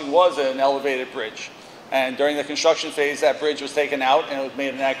Crossing was an elevated bridge. And during the construction phase, that bridge was taken out and it was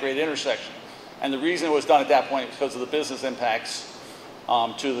made an at-grade intersection. And the reason it was done at that point was because of the business impacts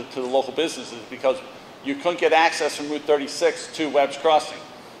to the local businesses, because you couldn't get access from Route 36 to Webb's Crossing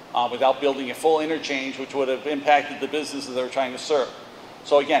without building a full interchange, which would have impacted the businesses they were trying to serve.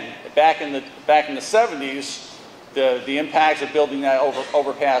 So again, back in the 70s, the impacts of building that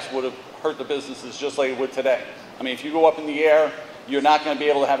overpass would have hurt the businesses just like it would today. I mean, if you go up in the air, you're not going to be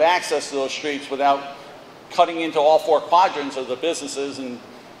able to have access to those streets without cutting into all four quadrants of the businesses, and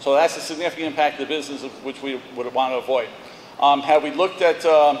so that's a significant impact to the businesses which we would want to avoid. Have we looked at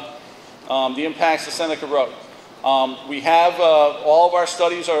the impacts of Seneca Road? We have all of our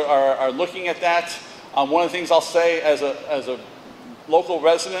studies are looking at that. One of the things I'll say as a local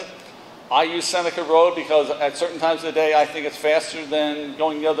resident, I use Seneca Road because at certain times of the day I think it's faster than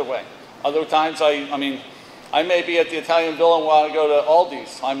going the other way. Other times I may be at the Italian Villa and want to go to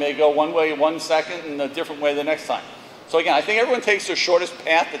Aldi's. I may go one way 1 second and a different way the next time. So again, I think everyone takes their shortest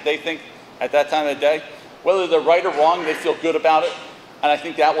path that they think at that time of the day. Whether they're right or wrong, they feel good about it. And I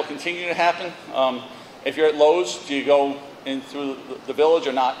think that will continue to happen. If you're at Lowe's, do you go in through the village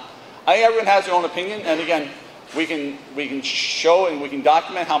or not? I think everyone has their own opinion. And again, we can show and we can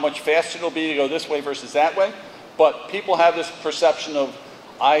document how much faster it'll be to go this way versus that way. But people have this perception of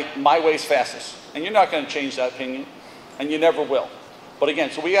my way's fastest. And you're not going to change that opinion. And you never will. But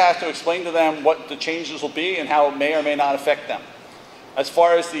again, so we have to explain to them what the changes will be and how it may or may not affect them. As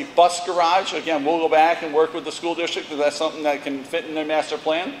far as the bus garage, again, we'll go back and work with the school district because that's something that can fit in their master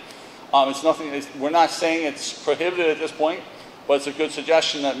plan. It's nothing. We're not saying it's prohibited at this point, but it's a good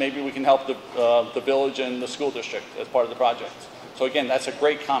suggestion that maybe we can help the village and the school district as part of the project. So again, that's a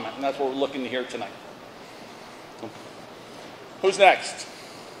great comment, and that's what we're looking to hear tonight. Who's next?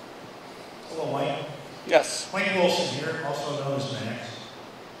 Hello, Mike. Yes. Mike Wilson here, also known as Max.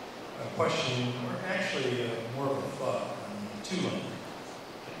 A question, or actually more of a thought on the two-lane.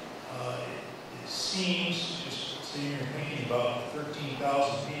 It seems, just sitting here thinking about the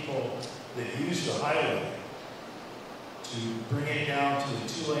 13,000 people that use the highway, to bring it down to a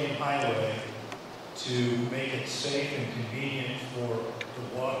two-lane highway to make it safe and convenient for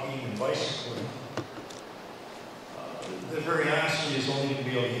the walking and bicycling. That very honestly is only going to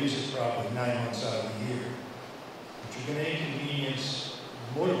be able to use it probably 9 months out of the year. But you're going to inconvenience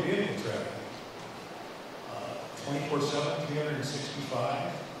motor vehicle traffic 24/7,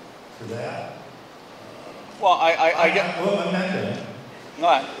 365 for that. Well, I get. Well, I'm not done. All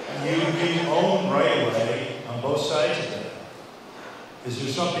right. You own right away on both sides of that. Is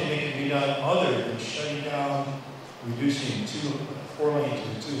there something that can be done other than shutting down, reducing 4 lane to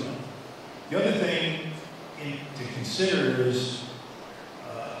a 2-lane? The other thing to consider is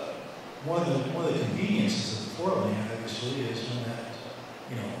one of the conveniences of the 4 lane obviously is when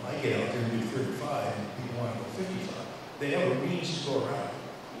I get out there and do 35 and people want to go 55. They have a means to go around.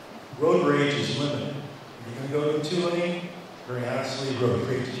 Road rage is limited. If you're going to go to a 2-lane, very honestly, road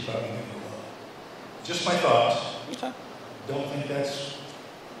rage is probably going to go up. Just my thoughts. Okay. Don't think that's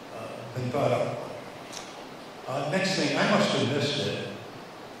been thought of. Next thing, I must have missed it.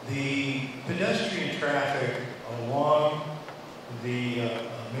 The pedestrian traffic along the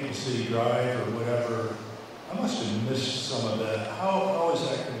Maple City Drive or whatever, I must have missed some of that. How is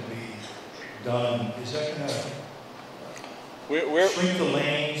that going to be done? Is that going to shrink the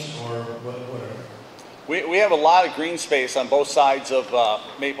lanes or whatever? We have a lot of green space on both sides of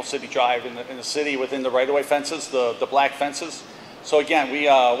Maple City Drive in the city within the right-of-way fences, the black fences. So again,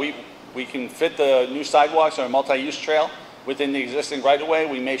 we can fit the new sidewalks or a multi-use trail within the existing right-of-way.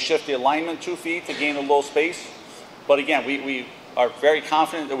 We may shift the alignment 2 feet to gain a little space. But again, we are very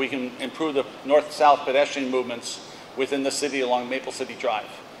confident that we can improve the north-south pedestrian movements within the city along Maple City Drive.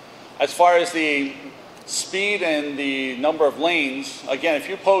 As far as the speed and the number of lanes, again, if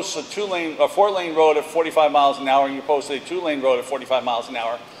you post a 4-lane road at 45 miles an hour and you post a 2-lane road at 45 miles an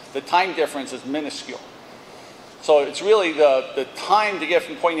hour, the time difference is minuscule. So it's really the time to get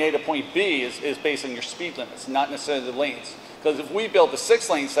from point A to point B is based on your speed limits, not necessarily the lanes. Because if we build the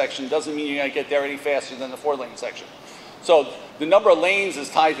 6-lane section, doesn't mean you're going to get there any faster than the 4-lane section. So the number of lanes is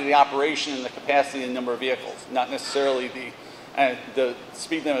tied to the operation and the capacity and number of vehicles, not necessarily the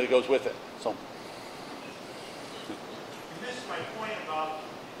speed limit that goes with it. So. You missed my point about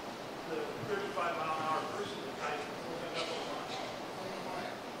the 35-mile-an-hour person that tries to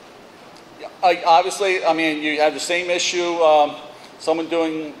pull Obviously, I mean, you have the same issue, someone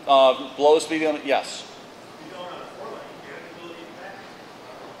doing below the speed limit, yes. You don't on a 4-lane, you have the ability to back.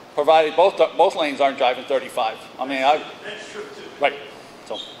 Provided both lanes aren't driving 35. I mean, that's true too. Right.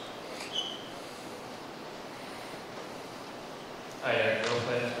 So. Hi, Eric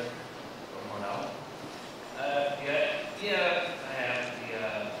Lopez from Cornell. I have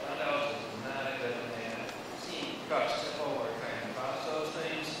the front house is not a good thing. I've seen trucks tip over trying to cross those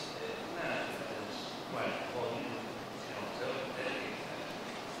things. It's not as well, so dedicate that.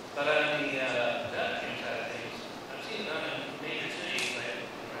 But on the pedestrian side of things, I've seen them in major cities like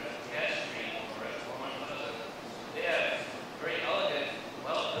Gas Street or Westmoreland Plaza. They have very elegant,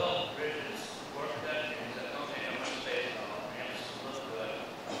 well-built bridges for pedestrians that don't take up much space at all. Ramps look good.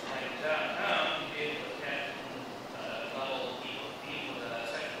 Like downtown, you'd be able to attach level equal to the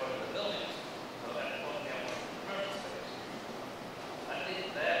second floor of the buildings, so that won't have much commercial space. I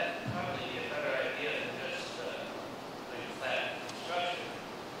think that probably be a better idea than just doing flat construction.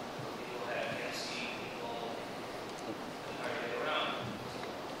 People can't see people hard to get around.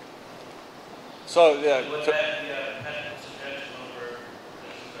 So yeah. Would that be a technical suggestion over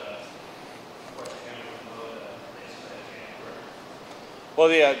just forcing everyone to go to places that can't work? Well,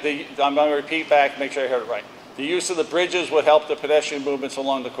 I'm going to repeat back, make sure I heard it right. The use of the bridges would help the pedestrian movements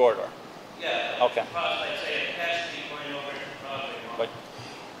along the corridor. Yeah. Okay. Like say a pedestrian going over to Broadway.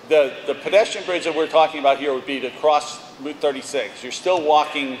 Right. The pedestrian bridge that we're talking about here would be to cross Route 36. You're still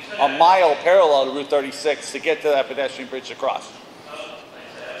walking a mile parallel to Route 36 to get to that pedestrian bridge to cross.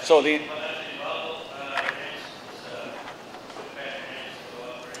 So the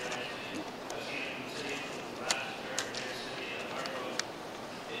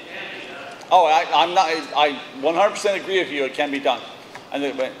I'm not. I 100% agree with you. It can be done,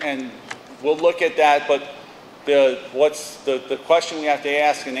 and we'll look at that. But the question we have to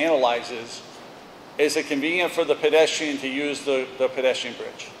ask and analyze is it convenient for the pedestrian to use the pedestrian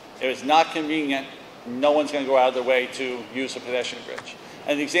bridge? If it's not convenient, no one's going to go out of their way to use the pedestrian bridge.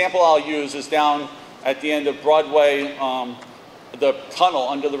 And the example I'll use is down at the end of Broadway, the tunnel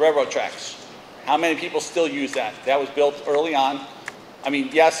under the railroad tracks. How many people still use that? That was built early on. I mean,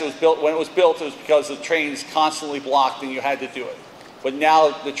 yes, it was built, when it was built, it was because the trains constantly blocked and you had to do it. But now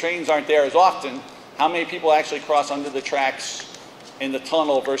the trains aren't there as often. How many people actually cross under the tracks in the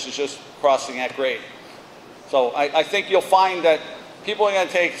tunnel versus just crossing at grade? So I think you'll find that people are going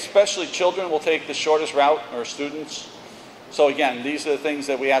to take, especially children, will take the shortest route, or students. So again, these are the things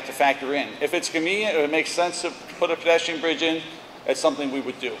that we have to factor in. If it's convenient, if it makes sense to put a pedestrian bridge in, it's something we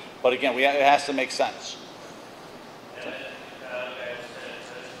would do. But again, it has to make sense.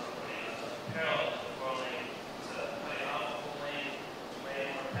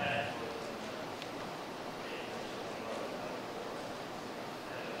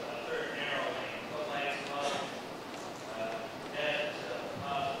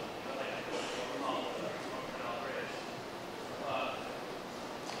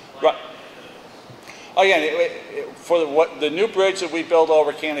 Again, for the new bridge that we built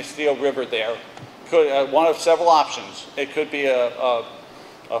over Canisteo River there, could one of several options. It could be a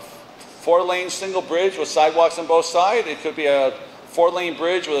 4-lane single bridge with sidewalks on both sides. It could be a 4-lane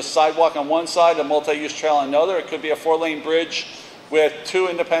bridge with a sidewalk on one side, a multi-use trail on another. It could be a 4-lane bridge with 2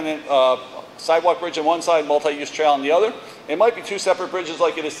 independent sidewalk bridge on one side, multi-use trail on the other. It might be 2 separate bridges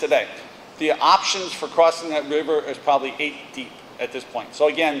like it is today. The options for crossing that river is probably 8 deep at this point. So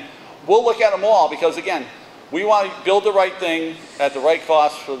again, we'll look at them all because, again, we want to build the right thing at the right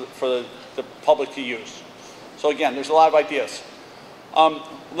cost for the public to use. So again, there's a lot of ideas.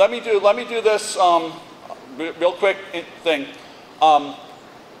 Let me do this real quick thing.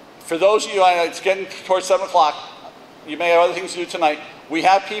 For those of you, it's getting towards 7 o'clock. You may have other things to do tonight. We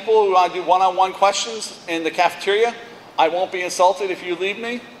have people who want to do one-on-one questions in the cafeteria. I won't be insulted if you leave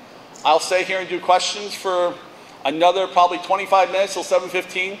me. I'll stay here and do questions for another probably 25 minutes till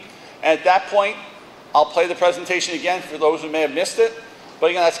 7:15. At that point, I'll play the presentation again for those who may have missed it.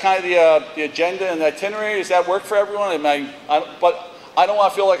 But again, that's kind of the agenda and the itinerary. Does that work for everyone? But I don't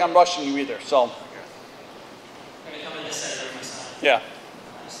want to feel like I'm rushing you either. So. Yeah.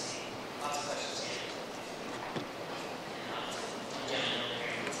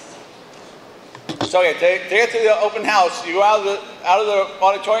 So yeah, to get to the open house, you go out of the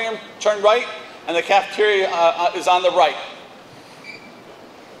auditorium, turn right, and the cafeteria is on the right.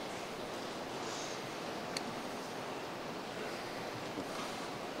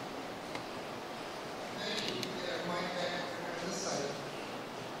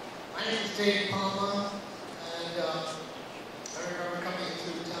 My name is Dave Palma, and I remember coming to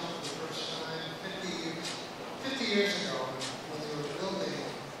town for the first time 50 years ago when they were building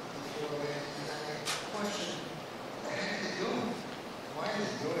the 4-lane, and I questioned, what the heck are they doing? Why are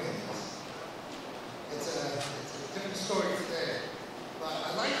they doing this? It's a different story today, but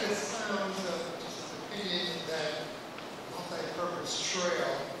I like the sound of just the opinion that multi-purpose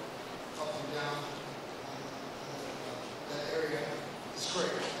trail up and down that area is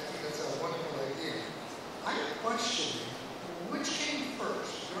great. That's a wonderful idea. I'm questioning which came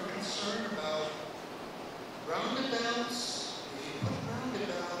first. You're concerned about roundabouts. If you put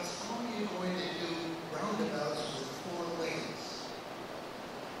roundabouts, how are you going to do roundabouts with 4 lanes?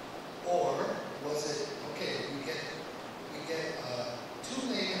 Or was it, okay, we get a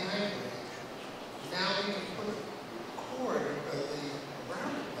 2-lane highway. Now we can put a corridor of the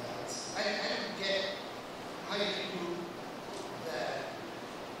roundabouts. I don't get how you can do that.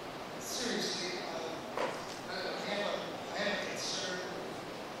 Seriously, I have a concern.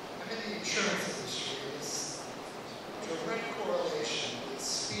 I'm in the insurance industry. There's direct correlation with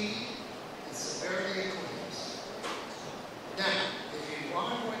speed and severity of claims. Now, if you are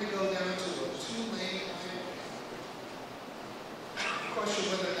going to go down to a 2-lane highway, question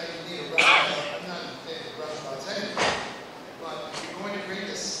whether or not you need a roundabout. I'm not in favor of roundabouts anyway. But if you're going to bring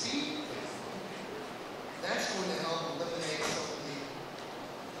the speed down, that's going to help eliminate some of the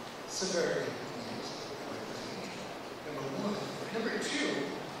severity of claims.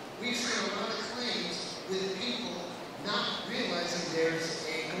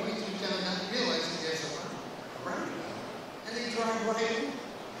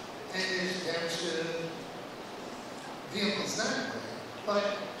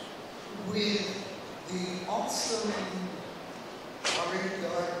 with the awesome,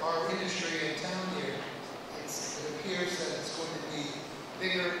 our industry in town here, it appears that it's going to be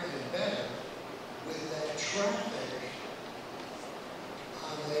bigger and better with that traffic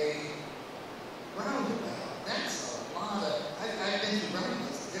on a roundabout. That's a lot of, I've been to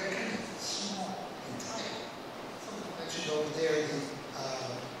roundabouts, they're kind of small and tight. Someone mentioned over there the,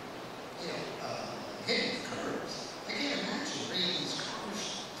 hidden curves. I can't imagine bringing these cars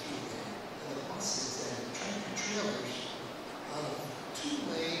through there, and the buses and the tractor trailers on a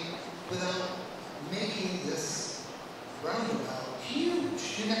two-lane without making this roundabout huge.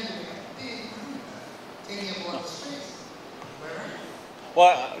 You'd have to make a big roundabout, taking up a lot of space. Am I right?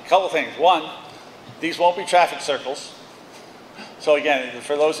 Well, a couple things. One, these won't be traffic circles. So again,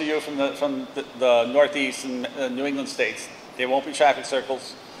 for those of you from the Northeast and New England states, they won't be traffic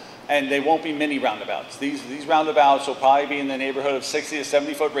circles, and they won't be mini roundabouts. These roundabouts will probably be in the neighborhood of 60 to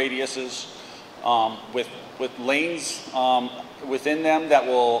 70 foot radiuses, with lanes within them that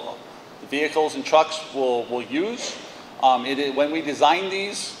vehicles and trucks will use. When we design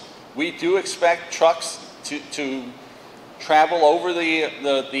these, we do expect trucks to travel over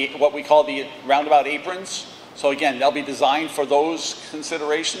the what we call the roundabout aprons. So again, they'll be designed for those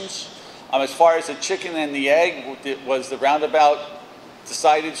considerations. As far as the chicken and the egg, was the roundabout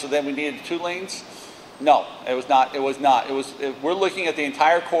decided so then we needed 2 lanes? No, it was not. We're looking at the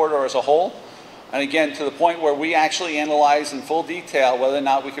entire corridor as a whole. And again, to the point where we actually analyze in full detail whether or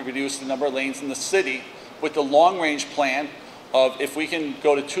not we could reduce the number of lanes in the city with the long-range plan of if we can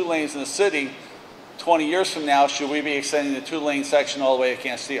go to 2 lanes in the city, 20 years from now, should we be extending the 2-lane section all the way to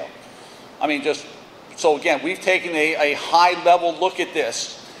Castile? I mean, so again, we've taken a high-level look at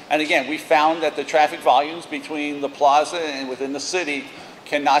this. And again, we found that the traffic volumes between the plaza and within the city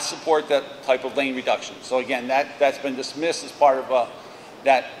cannot support that type of lane reduction. So again, that's been dismissed as part of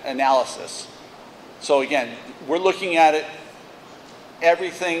that analysis. So again, we're looking at it,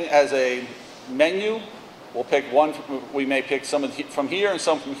 everything as a menu. We'll pick one, we may pick some from here and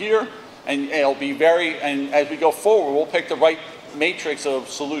some from here, and it'll be and as we go forward, we'll pick the right matrix of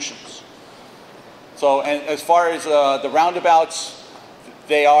solutions. So, and as far as the roundabouts,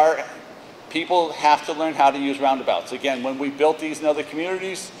 people have to learn how to use roundabouts. Again, when we built these in other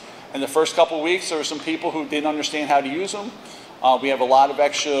communities, in the first couple of weeks, there were some people who didn't understand how to use them. We have a lot of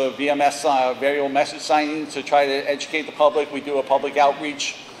extra VMS, variable message signings, to try to educate the public. We do a public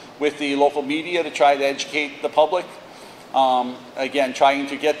outreach with the local media to try to educate the public. Again, trying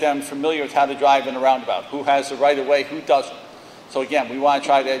to get them familiar with how to drive in a roundabout. Who has the right of way, who doesn't. So again, we want to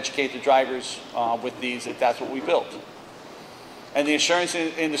try to educate the drivers with these, if that's what we built. And the insurance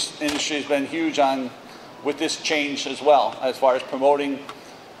industry has been huge with this change as well, as far as promoting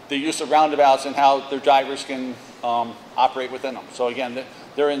the use of roundabouts and how their drivers can operate within them. So again,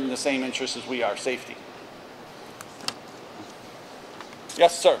 they're in the same interest as we are, safety.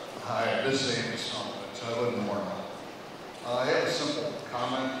 Yes, sir. Hi, this is Andy Snomovich. I live in Warrenville. I have a simple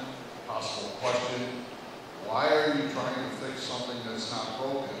comment, possible question. Why are you trying to fix something that's not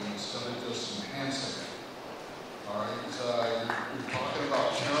broken instead of just enhancing it? All right, you're talking about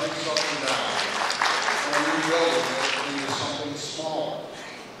tearing something down and rebuilding it into something smaller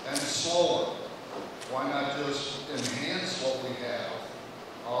and slower. Why not just enhance what we have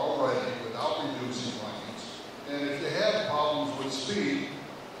already without reducing lanes? And if you have problems with speed,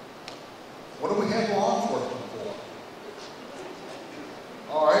 what do we have law enforcement for?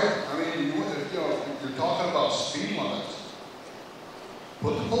 All right, I mean, you're talking about speed limits.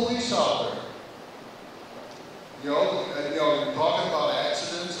 Put the police out there. You're talking about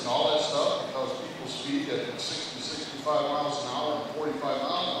accidents and all that stuff because people speed at 60, 65 miles an hour and 45 miles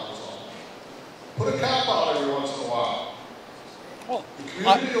an hour zone. Put a cop out every once in a while. Well, the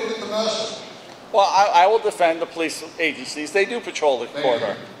community will get the message. Well, I will defend the police agencies. They do patrol the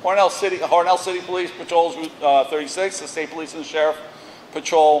corridor. Hornell City Police patrols Route 36. The state police and the sheriff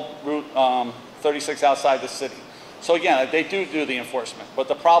patrol Route 36 outside the city. So again, they do the enforcement. But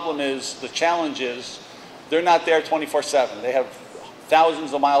the problem is, the challenge is, they're not there 24/7. They have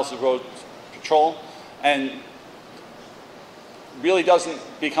thousands of miles of road patrol, and really doesn't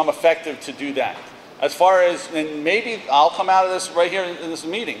become effective to do that. As far as, and maybe I'll come out of this right here in this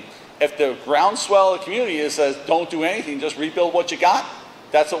meeting. If the groundswell of the community says, don't do anything, just rebuild what you got,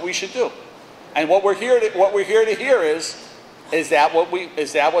 that's what we should do. And what we're here to hear is that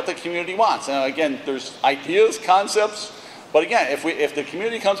what the community wants? And again, there's ideas, concepts, but again, if the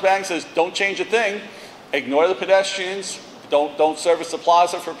community comes back and says, don't change a thing, ignore the pedestrians, don't service the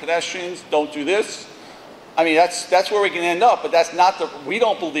plaza for pedestrians, don't do this. I mean, that's where we can end up, but that's not we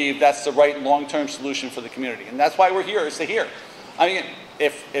don't believe that's the right long-term solution for the community. And that's why we're here, is to hear. I mean,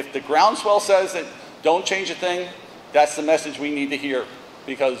 if the groundswell says that don't change a thing, that's the message we need to hear,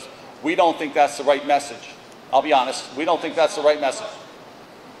 because we don't think that's the right message. I'll be honest, we don't think that's the right message. The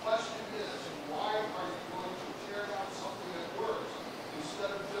question is, why are you going to tear down something that works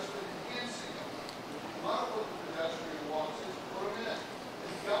instead of just enhancing it? If you want to put the pedestrian walks in, put them in.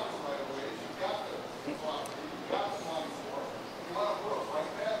 You've got the right of ways, you've got the property, you've got the money for it. You want to put a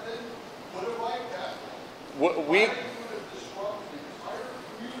bike path in, put a bike path in.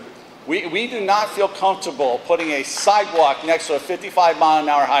 We do not feel comfortable putting a sidewalk next to a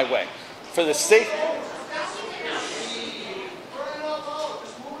 55-mile-an-hour highway for the safety.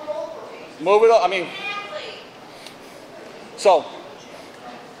 Move it up. I mean, so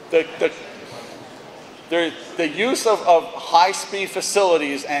the use of high-speed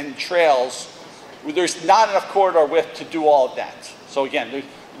facilities and trails, there's not enough corridor width to do all of that. So again,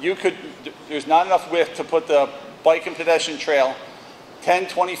 there's not enough width to put the bike and pedestrian trail 10,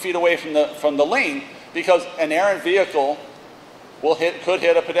 20 feet away from the lane, because an errant vehicle could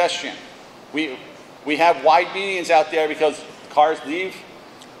hit a pedestrian. We have wide medians out there because cars leave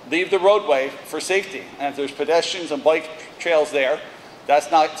the roadway for safety, and if there's pedestrians and bike trails there, that's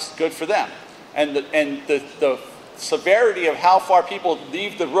not good for them. And the severity of how far people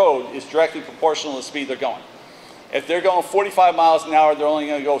leave the road is directly proportional to the speed they're going. If they're going 45 miles an hour, they're only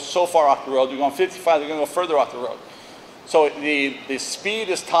going to go so far off the road. They're going 55, they're going to go further off the road. So the speed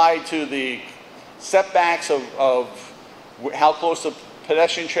is tied to the setbacks of how close the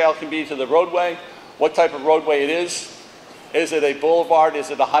pedestrian trail can be to the roadway, what type of roadway it is. Is it a boulevard? Is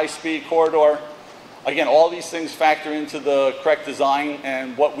it a high-speed corridor? Again, all these things factor into the correct design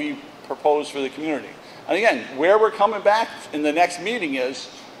and what we propose for the community. And again, where we're coming back in the next meeting is,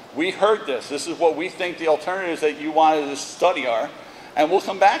 we heard this. This is what we think the alternatives that you wanted to study are. And we'll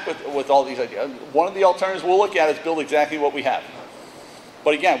come back with all these ideas. One of the alternatives we'll look at is build exactly what we have.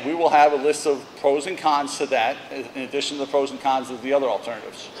 But again, we will have a list of pros and cons to that, in addition to the pros and cons of the other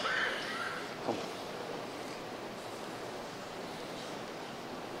alternatives.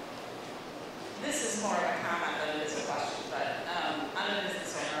 This is more of a comment than it is a question, but I'm a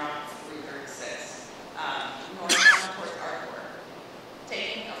business owner off 336, northbound towards Artwork.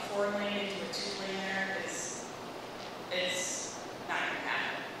 Taking a 4-lane into a 2-lane there is not going to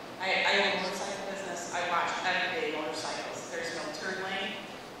happen. I own a motorcycle business. I watch everyday motorcycles. There's no turn lane.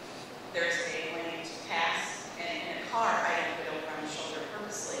 There's a lane to pass. And in a car, I don't get over on the shoulder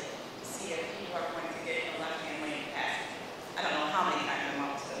purposely to see if people are going to get in the left-hand lane to pass. I don't know how many times I'm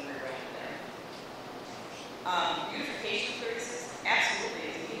out to the rear right there. Beautification 36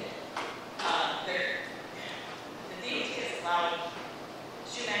 absolutely is needed. The DOT has allowed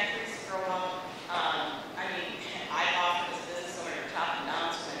shoe factories to grow up. I mean, I've offered as a business owner to top and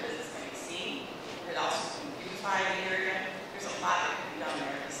down so my business can be seen. It also can beautify the area. There's a lot that can be done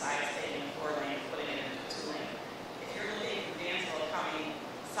there besides taking a 4-lane and putting it into a 2-lane. If you're looking from Dansville coming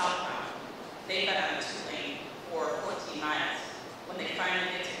southbound, they've been on a 2-lane for 14 miles. When they finally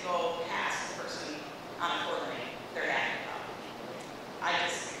get to go past the person on a 4-lane, they're acting up. I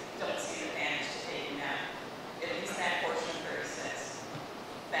just don't see the advantage to taking that, at least that portion of 36,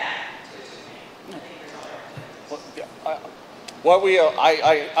 back to a 2-lane. I think there's other alternatives.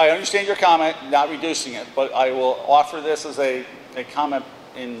 I understand your comment, not reducing it, but I will offer this as a comment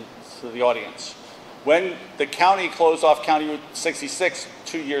to the audience. When the county closed off County Route 66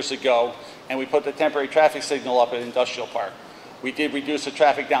 2 years ago, and we put the temporary traffic signal up at Industrial Park, we did reduce the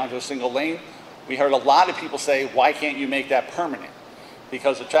traffic down to a single lane. We heard a lot of people say, why can't you make that permanent?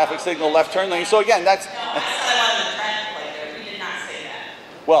 Because the traffic signal left turn lane. So again, that's... No, I said I wanted the traffic light there. We did not say that.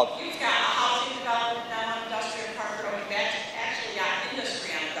 Well... You've got a housing development down on Industrial Park Road. You've actually got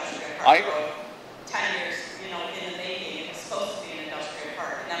industry on Industrial Park Road. 10 years, in the making, it was supposed to be an industrial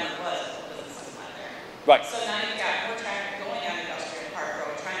park. It never was. The business is not there. Right. So now you've got more traffic going on Industrial Park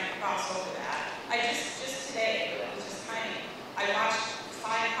Road, trying to cross over that. Just today, it was just tiny. I watched 5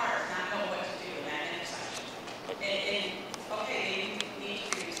 cars not know what to do in that intersection. And okay, they need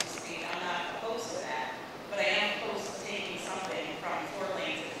to reduce the speed. I'm not opposed to that. But I am opposed to taking something from 4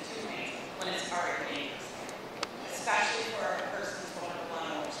 lanes into 2 lanes when it's already dangerous. Especially for a person who's going to on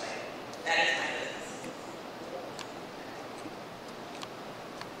a motorcycle. That is my business.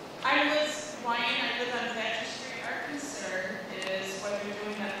 Ryan, I live on Thatcher Street. Our concern is what they're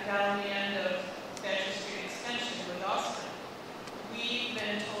doing down the end of Thatcher Street extension with Austin. We've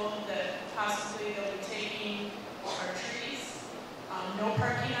been told that possibly they'll be taking our trees. No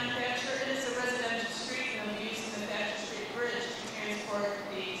parking on Thatcher. It is a residential street, and they'll be using the Thatcher Street Bridge to transport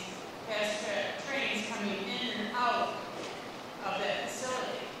these fast trains coming in and out of that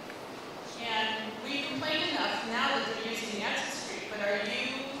facility. And we complained enough now that they're using Exit Street, but are you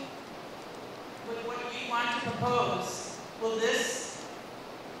propose, will this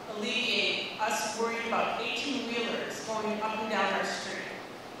alleviate us worrying about 18-wheelers going up and down our street?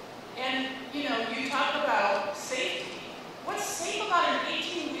 And, you know, you talk about safety. What's safe about an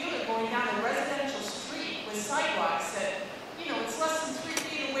 18-wheeler going down a residential street with sidewalks that, you know, it's less than 3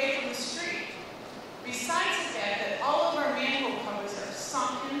 feet away from the street? Besides the fact that all of our manhole covers are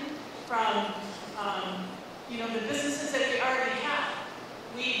sunken from, you know, the businesses that we already have.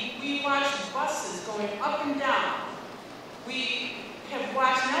 We watch buses going up and down. We have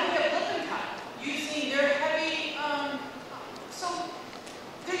watched, now we have Lippincott using their heavy, so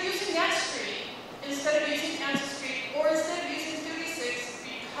they're using that street instead of using Kansas Street, or instead of using 36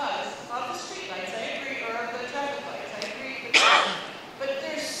 because of the street lights, I agree, or of the traffic lights, I agree with that. But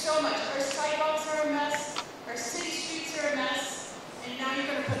there's so much. Our sidewalks are a mess, our city streets are a mess, and now you're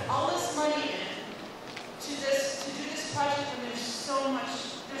going to put all this money in to do this project, and there's so much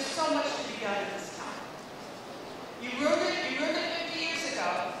to be done in this town. You ruined it 50 years ago.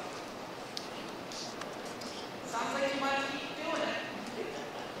 Sounds like you want to keep doing it.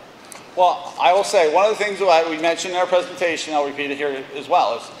 Well, I will say, one of the things that we mentioned in our presentation, I'll repeat it here as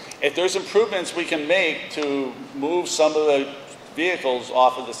well, is if there's improvements we can make to move some of the vehicles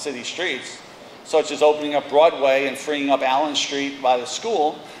off of the city streets, such as opening up Broadway and freeing up Allen Street by the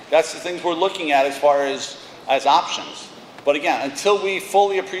school, that's the things we're looking at as far as options. But again, until we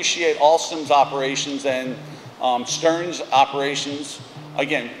fully appreciate Alstom's operations and Stern's operations,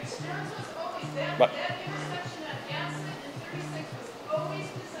 again. Stearns was always, that intersection at Gadsden and 36 was always,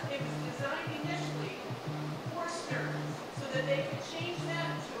 it was designed initially for Stearns, so that they could change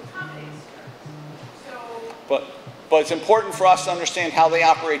that to accommodate Stearns. So. But it's important for us to understand how they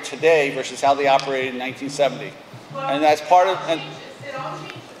operate today versus how they operated in 1970. Well, and that's part of. And, it all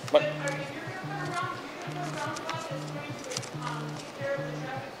changes. But, If you're going to put a roundabout that's going to take care of the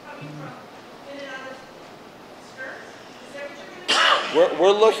traffic coming from in and out of Stearns, is that what you're going to do?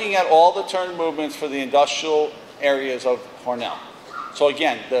 we're looking at all the turn movements for the industrial areas of Hornell. So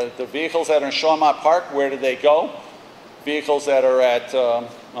again, the vehicles that are in Shawmont Park, where do they go? Vehicles that are at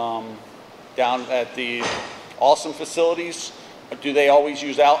down at the Alstom facilities, do they always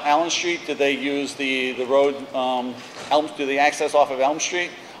use Allen Street? Do they use the road, do they access off of Elm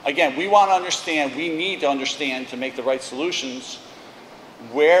Street? Again, we want to understand, we need to understand to make the right solutions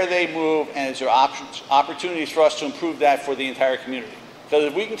where they move, and is there opportunities for us to improve that for the entire community. Because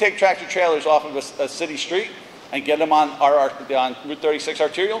if we can take tractor trailers off of a city street and get them on on Route 36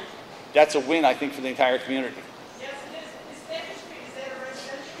 arterial, that's a win, I think, for the entire community. Yes, it is. Is Thatcher Street, is that a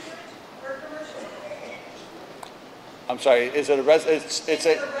residential bridge or a commercial bridge? I'm sorry, is it a residential Is it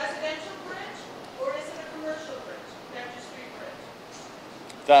a residential bridge or is it a commercial bridge? Thatcher Street Bridge.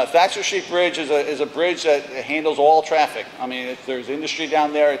 The Thatcher Street Bridge is a bridge that handles all traffic. I mean, there's industry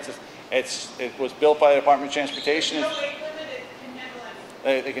down there. It was built by the Department of Transportation. There's no weight limit, it can handle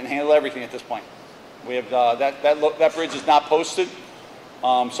anything. It can handle everything at this point. We have that bridge is not posted.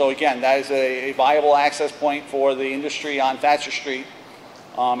 So again, that is a viable access point for the industry on Thatcher Street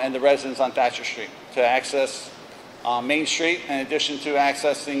and the residents on Thatcher Street to access Main Street in addition to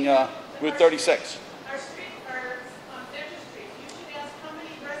accessing Route 36. Our street, on Thatcher Street, you should ask how many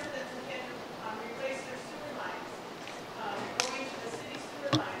residents have had to replace their sewer lines, going to the city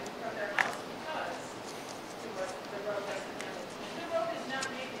sewer line from their house because the road doesn't have it. The road is not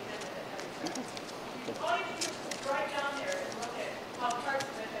making them every time. All you have to do is drive down there and look at how parts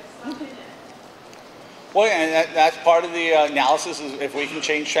of it have sunk in it. Well, and that's part of the analysis is if we can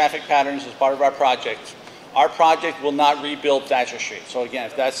change traffic patterns as part of our project. Our project will not rebuild Thatcher Street. So again,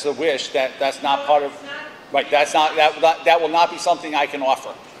 if that's the wish, that's not part of, right, that will not be something I can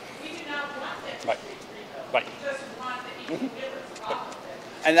offer. We do not want that Right. street rebuilt. Right. We just want the 18 wheelers off of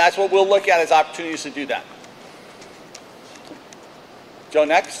it. And that's what we'll look at as opportunities to do that. Joe,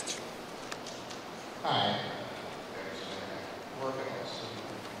 next. Hi. Working also.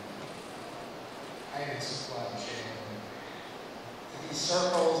 I need supply chain. These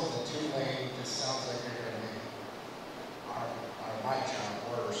circles and the 2-lane, this sounds like they're going to make my job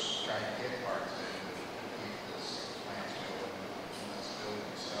worse, trying to get parts in to keep this plant going and this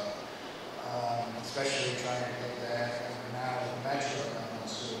building stuff. Especially trying to get that, and now the Metro coming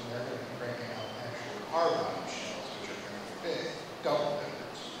soon, they're going to be breaking out actual hardline shells, which are going to be big, double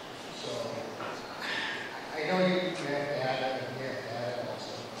digits. So I know you have data and we have data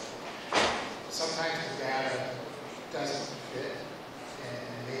also. Sometimes the data doesn't fit, and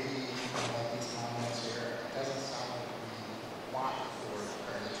maybe like these comments here, it doesn't sound like we want for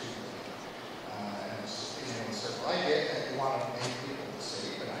the 2 million. And it's, circle. I get that you want to make people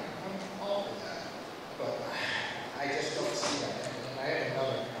safe, and I'm all for that. But I just don't see that. And I have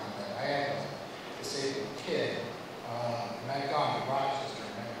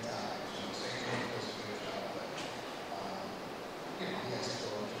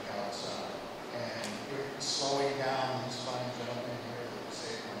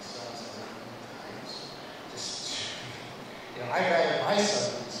I'd rather my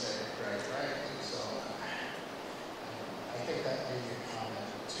son be safe, right? So I think that may be a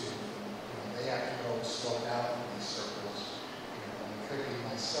comment too. They have to go slow down in these circles. It could be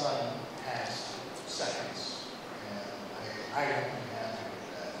my son has seconds, and I don't be happy with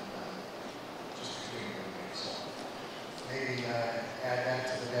that. Just between you and me. So maybe add that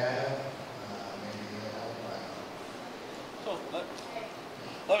to the data.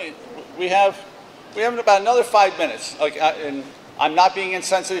 Maybe help. We have about another 5 minutes. And I'm not being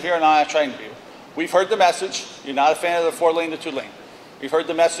insensitive here, and I'm not trying to be. We've heard the message. You're not a fan of the 4-lane to 2-lane. We've heard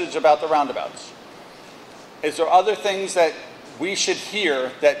the message about the roundabouts. Is there other things that we should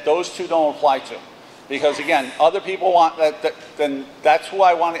hear that those two don't apply to? Because again, other people want that. Then that's who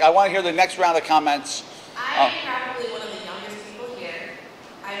I want. I want to hear the next round of comments. I'm probably one of the youngest people here.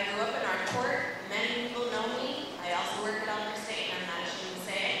 I grew up in our court. Many people know me. I also work at Elmer State, and I'm not ashamed to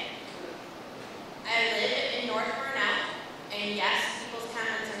say it. I live in North Cornell, and yes, people's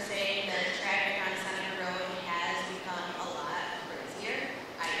comments are saying that traffic on Senator Road has become a lot crazier.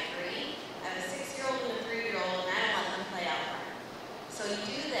 I agree. I have a 6-year-old and a 3-year-old, and I don't let them play out front. So you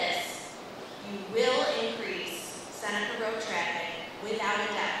do this, you will increase Senator Road traffic without a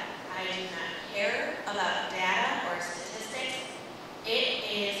doubt. I do not care about data or statistics. It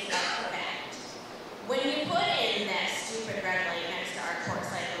is a fact. When you put in that stupid red light next to our court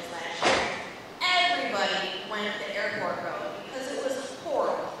cycles last year, everybody went the airport road because it was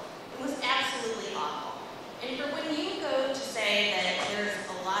horrible. It was absolutely awful. And for when you go to say that there's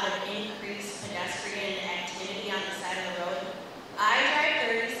a lot of increased pedestrian activity on the side of the road, I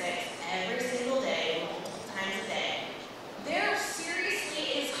drive 36 every single day, multiple times a day. There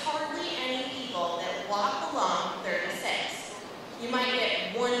seriously is hardly any people that walk along 36. You might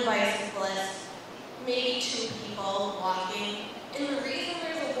get one bicyclist, maybe 2 people walking. And the reason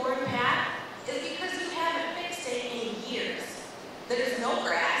there's a worn path is because you haven't fixed it in years. There's no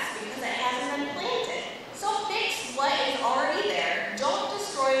grass because it hasn't been planted. So fix what is already there. Don't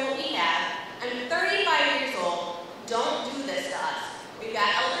destroy what we have. I'm 35 years old. Don't do this to us. We've got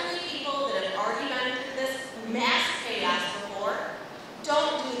elderly people that have already been through this mass chaos before.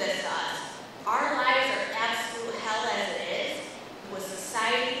 Don't do this to us. Our lives are absolute hell as it is. With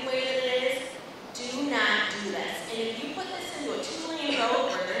society the way that it is, do not do this. And if you put this into a 2-lane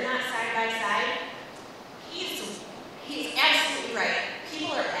road where they're not side by side, he's absolutely right.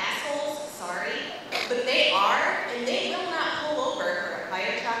 People are assholes, sorry, but they are, and they will not pull over for a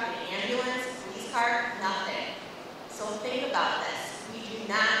fire truck, an ambulance, a police car, nothing. So think about this. We do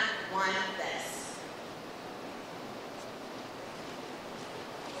not want this.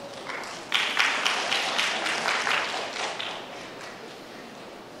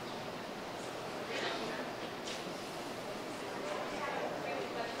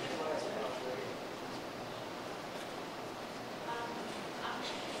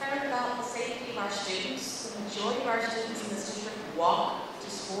 About the safety of our students. The majority of our students in this district walk to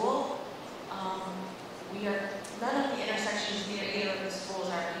school. None of the intersections near either of the schools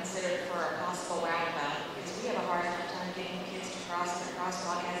are considered for a possible roundabout because we have a hard enough time getting kids to cross the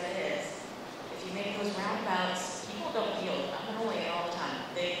crosswalk as it is. If you make those roundabouts, people don't yield. I'm annoying all the time.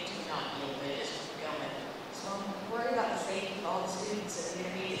 They do not yield. They just keep going. So I'm worried about the safety of all the students at the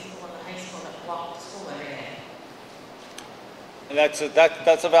intermediate school and the high school that walk to school every day. And that's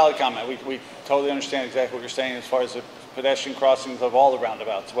a valid comment. We totally understand exactly what you're saying as far as the pedestrian crossings of all the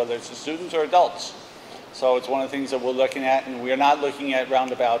roundabouts, whether it's the students or adults. So it's one of the things that we're looking at, and we are not looking at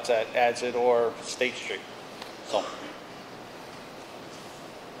roundabouts at Adsit or State Street. So.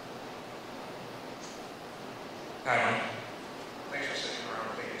 Hi, Mike. Thanks for sitting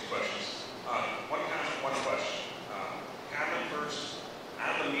around and taking these questions. One comment, one question. Comment first.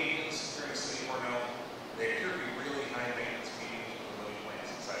 On the meetings here in the city of Cornell, they appear to be really high maintenance meetings with a million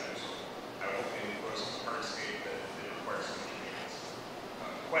plans inside them. So I hope maybe there was some hardscape that requires some maintenance.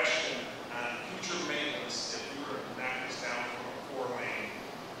 Question on future maintenance, if you were to knock this down from a 4-lane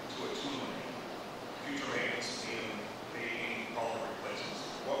to a 2-lane, future maintenance being paving, culvert replacements,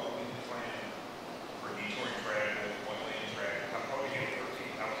 what would be the plan for detouring traffic, 1-lane traffic? How do you get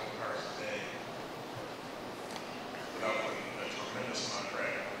 13,000 cars a day without putting a tremendous amount of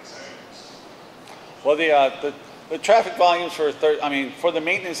traffic on the sidewalks? Well, the traffic volumes for the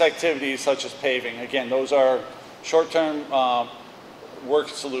maintenance activities such as paving, again, those are short-term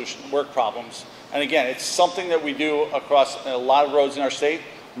work problems. And again, it's something that we do across a lot of roads in our state.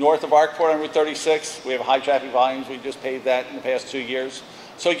 North of Arkport on Route 36, we have high traffic volumes. We just paved that in the past 2 years.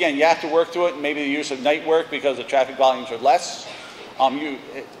 So again, you have to work through it. Maybe the use of night work because the traffic volumes are less.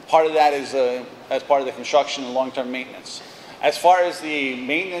 Part of that is as part of the construction and long-term maintenance. As far as the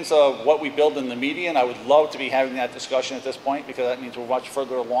maintenance of what we build in the median, I would love to be having that discussion at this point because that means we're much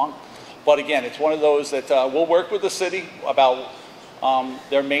further along. But again, it's one of those that we'll work with the city about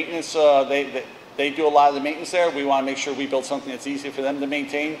their maintenance. They do a lot of the maintenance there. We want to make sure we build something that's easy for them to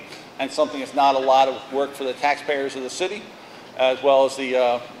maintain and something that's not a lot of work for the taxpayers of the city, as well as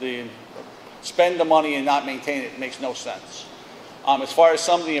the spend the money and not maintain it. It makes no sense. As far as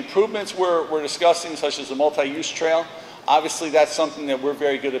some of the improvements we're discussing, such as the multi-use trail, obviously that's something that we're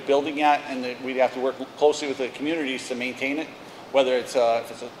very good at building at, and that we'd have to work closely with the communities to maintain it, whether it's if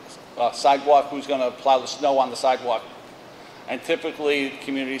it's a sidewalk, who's going to plow the snow on the sidewalk. And typically,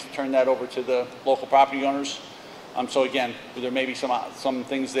 communities turn that over to the local property owners. So again, there may be some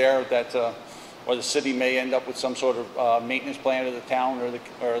things there that, or the city may end up with some sort of maintenance plan of the town or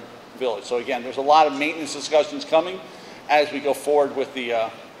the village. So again, there's a lot of maintenance discussions coming as we go forward with the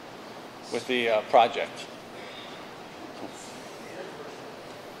project.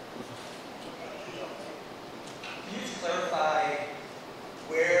 Can you just clarify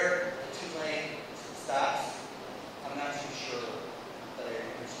where the two-lane stops? I'm not too sure that I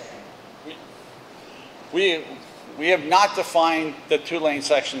understand. We have not defined the two-lane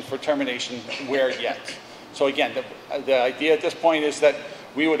section for termination where yet. So again, the idea at this point is that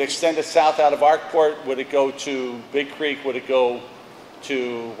we would extend it south out of Arkport. Would it go to Big Creek? Would it go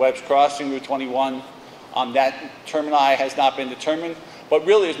to Webb's Crossing, Route 21? That termini has not been determined. But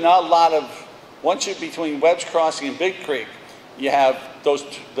really, there's not a lot of, once you're between Webb's Crossing and Big Creek, you have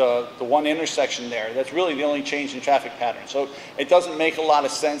the one intersection there. That's really the only change in traffic pattern. So it doesn't make a lot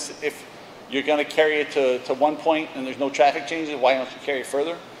of sense if you're going to carry it to one point and there's no traffic changes, why don't you carry it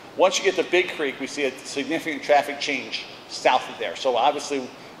further? Once you get to Big Creek, we see a significant traffic change south of there. So obviously,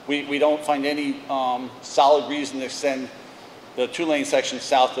 we don't find any solid reason to extend the two-lane section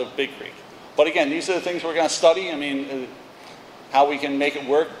south of Big Creek. But again, these are the things we're going to study. I mean, how we can make it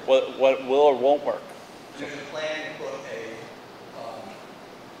work, what will or won't work. There's a plan to put a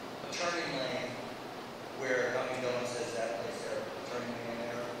turning lane where Dunkin' Donuts has that place there, a turning lane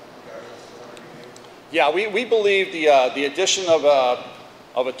there, regardless of whatever you do. Yeah, we believe the addition of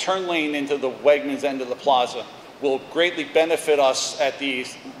a turn lane into the Wegmans end of the plaza will greatly benefit us at the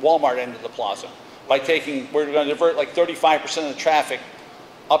Walmart end of the plaza. By we're going to divert like 35% of the traffic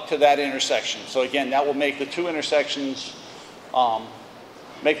up to that intersection. So again, that will make the two intersections,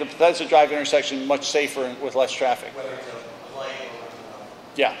 make the Bethesda Drive intersection much safer and with less traffic. Whether it's a light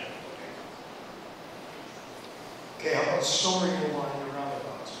or Yeah. Okay, how about snow removal on your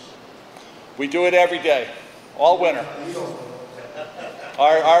roundabouts? We do it every day, all winter. You don't know.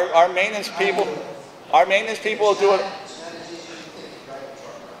 Our maintenance people will do it. It's not as easy as you think to drive a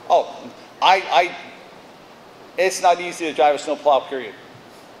truck. Oh, it's not easy to drive a snowplow, period.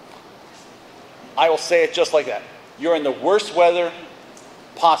 I will say it just like that. You're in the worst weather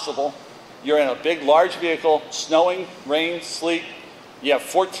possible. You're in a big, large vehicle, snowing, rain, sleet. You have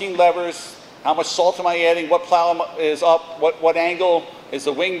 14 levers. How much salt am I adding? What plow is up? What angle? Is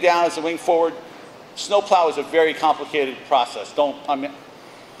the wing down? Is the wing forward? Snowplow is a very complicated process.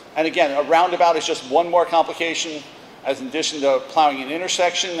 And again, a roundabout is just one more complication, as in addition to plowing an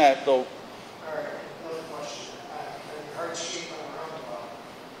intersection that they'll. All right, another question. On your hardscape on a roundabout,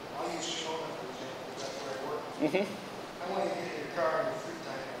 I'll use Sonoma, for example, because that's where I work. I want to get in your car in your free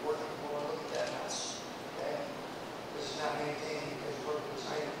time and work and go and look at that mess. Okay? This is not maintained because we're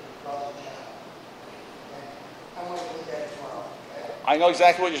designing a lousy job. Okay? I want to look at it tomorrow. Okay? I know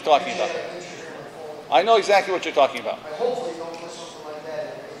exactly what you're talking about. I know exactly what you're talking about. I hopefully don't put something like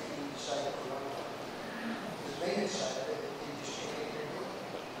that in if you decide to run it. The maintenance side of it, you just can't get your do it.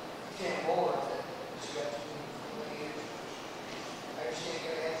 You can't roll around it. You got to do it. I understand you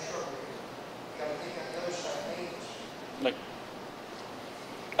gotta have short range. You gotta think on the other side of maintenance.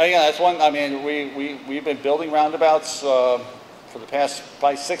 Yeah, that's one. I mean, we've been building roundabouts for the past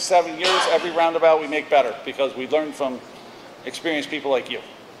probably 6-7 years. Every roundabout we make better because we learn from experienced people like you.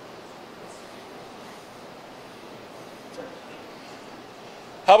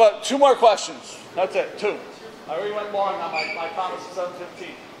 How about 2 more questions? That's it, 2. I already went long on my comments at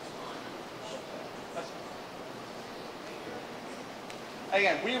 7:15.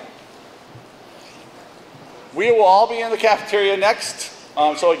 Again, we will all be in the cafeteria next.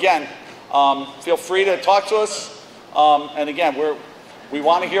 So again, feel free to talk to us. And again, we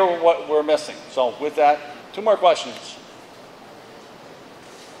want to hear what we're missing. So with that, 2 more questions.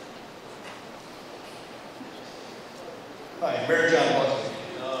 Hi, Mayor John Buckley.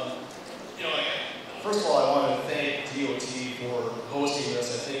 First of all, I want to thank DOT for hosting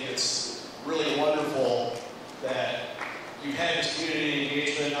this. I think it's really wonderful that you've had this community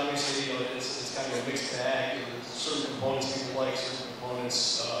engagement. Obviously, it's kind of a mixed bag. There's certain components people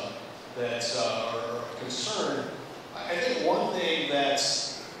departments that are of concern. I think one thing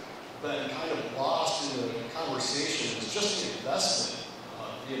that's been kind of lost in the conversation is just the investment.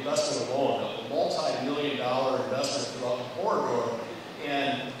 The investment alone, a multi-million-dollar investment throughout the corridor,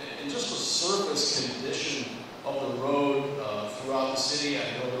 and just the surface condition of the road throughout the city.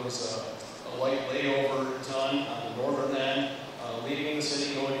 I know there was a light layover done on the northern end, leaving the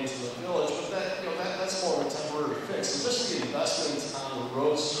city, going into the village, but that's more of a temporary fix. So just the investment on the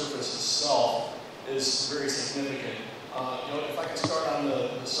road surface itself is very significant. If I can start on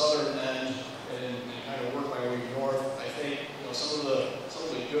the southern end and kind of work my way north, I think some of the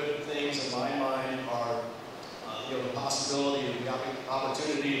good things in my mind are the possibility of the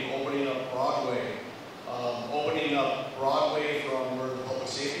opportunity of opening up Broadway. Opening up Broadway from where the public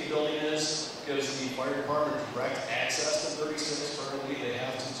safety building is gives the fire department direct access to 36. Currently, they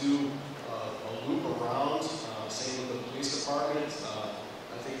have to do a loop around. Same with the police department.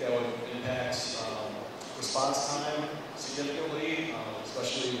 I think that would impact response time significantly,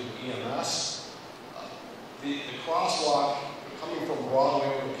 especially with EMS. The crosswalk coming from Broadway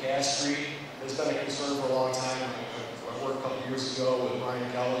over to Cass Street has been a concern for a long time. I worked a couple years ago with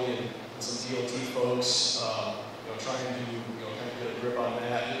Ryan Kelly and some DOT folks, trying to kind of get a grip on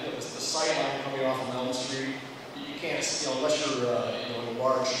that. The sight line coming off of Elm Street, you can't see, unless you're in a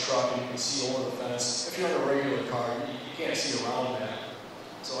large truck and you can see over the fence. If you're in a regular car, you can't see around that.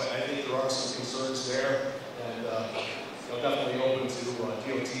 So I think there are some concerns there, and definitely open to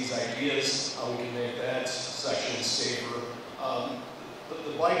DOT's ideas how we can make that section safer.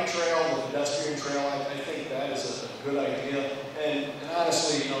 The bike trail, the pedestrian trail, I think that is a good idea. And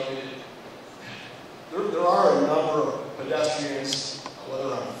honestly, there are a number of pedestrians,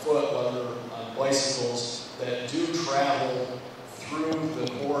 whether on foot, whether on bicycles, that do travel through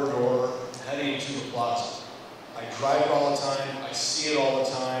the corridor heading to the plaza. I drive it all the time. I see it all the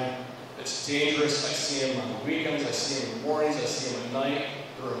time. It's dangerous. I see them on the weekends. I see them in the mornings. I see them at night.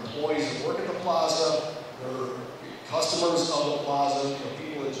 There are employees that work at the plaza. There are customers of the plaza.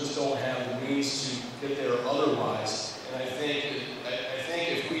 People that just don't have the means to get there otherwise. And I think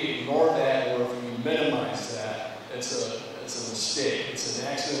if we ignore that or if we minimize that, it's a mistake. It's an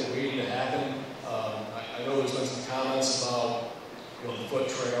accident waiting to happen. I know there's been some comments about the foot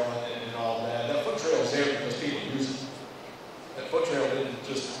trail and all that. That foot trail is there because people use it. That foot trail didn't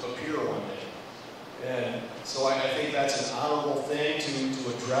just appear one day. And so I think that's an honorable thing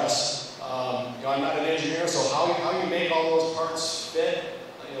to address. I'm not an engineer, so how you make all those parts fit,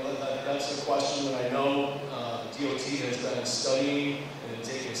 that's a question that I know DOT has been studying and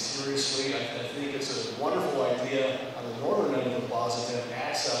taking seriously. I think it's a wonderful idea on the northern end of the plaza to have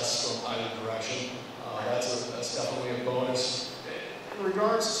access from either direction. That's definitely a bonus. In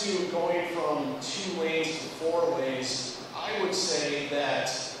regards to going from 2 lanes to 4 lanes, I would say that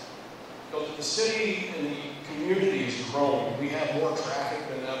the city and the community is growing. We have more traffic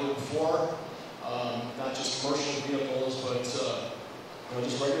than ever before, not just commercial vehicles, but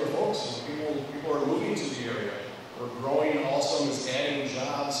just regular folks. People are moving to the area. We're growing. Also, is adding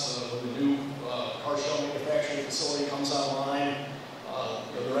jobs. When the new car shell manufacturing facility comes online,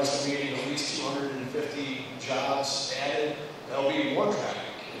 they're estimating at least 250 jobs added. There'll be more traffic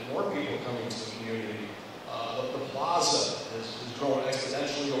and more people coming to the community. The plaza has grown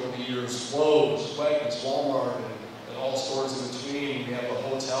exponentially over the years. Lowe's, Wegmans, Walmart, and all stores in between. We have a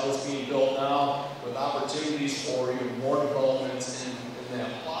hotel that's being built now with opportunities for even more development in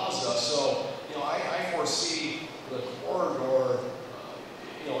that plaza. So, I foresee the corridor,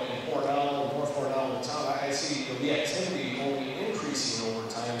 in Cornell, North Cornell, and town. I see the activity only increasing over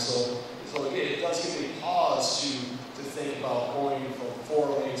time. So it does give me pause to think about going from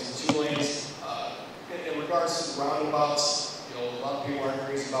 4 lanes to 2 lanes. In regards to the roundabouts, a lot of people aren't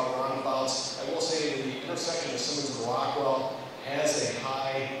crazy about roundabouts. I will say that the intersection of Simmons and Rockwell has a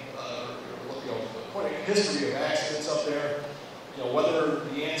high, quite a history of accidents up there. Whether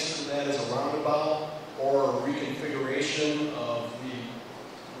the answer to that is a roundabout or a reconfiguration of the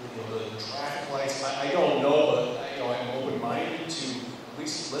traffic lights, I don't know, but I'm open-minded to at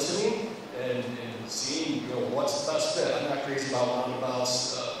least listening and seeing what's the best fit. I'm not crazy about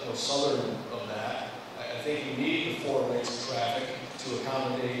roundabouts, southern of that. I think you need the 4 lanes of traffic to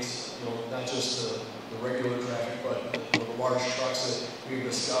accommodate, not just the regular traffic, but the large trucks that we've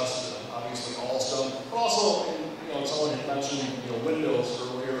discussed, obviously Alstom, but also, someone had mentioned, windows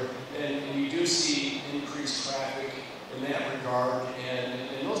earlier, and you do see increased traffic in that regard,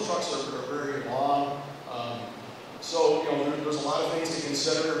 and those trucks are very long. So, there's a lot of things to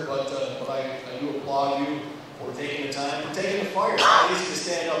consider, but I do applaud you for taking the time, for taking the fire. It's easy to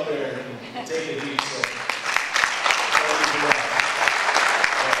stand up there and take the heat, so thank you for that.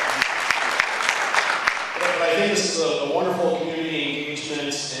 a wonderful community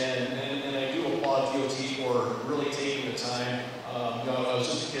engagement, and I do applaud DOT for really taking the time. I was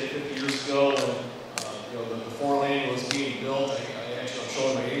just a kid 50 years ago when the 4-lane was being built. I'm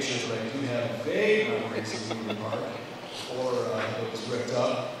showing my age here, but I do have vague memories of Union Park before it was ripped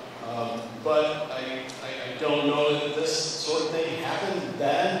up. But I don't know that this sort of thing happened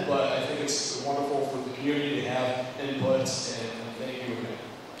then, but I think it's wonderful for the community to have input, and thank you again.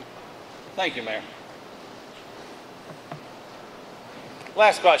 Thank you, Mayor.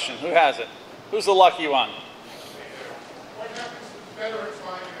 Last question. Who has it? Who's the lucky one? What happens to the Veterans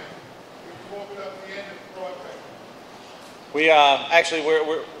Monument? We opened up the end of Broadway. We actually,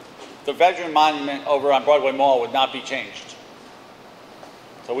 the Veteran Monument over on Broadway Mall would not be changed.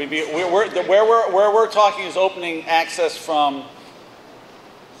 So where we're talking is opening access from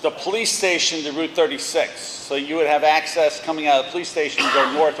the police station to Route 36. So you would have access coming out of the police station to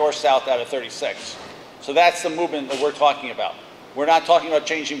go north or south out of 36. So that's the movement that we're talking about. We're not talking about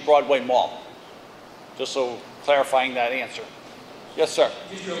changing Broadway Mall. Just so clarifying that answer. Yes, sir.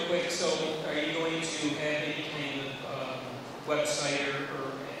 Just real quick, so are you going to have any kind of website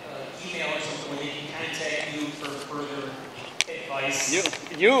or email or something where they can contact you for further advice?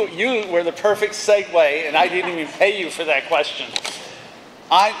 You were the perfect segue, and I didn't even pay you for that question.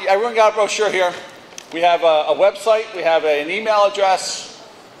 Everyone got a brochure here. We have a website. We have an email address.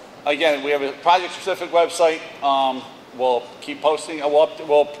 Again, we have a project-specific website. We'll keep posting.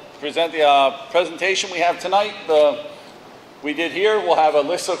 We'll present the presentation we have tonight. We did here. We'll have a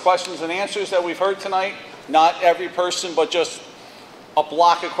list of questions and answers that we've heard tonight. Not every person, but just a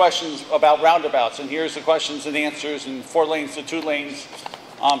block of questions about roundabouts. And here's the questions and answers, and 4 lanes to 2 lanes.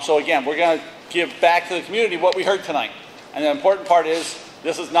 So again, we're going to give back to the community what we heard tonight. And the important part is,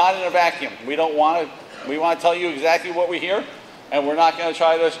 this is not in a vacuum. We want to tell you exactly what we hear, and we're not going to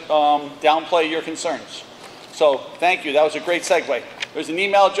try to downplay your concerns. So thank you. That was a great segue. There's an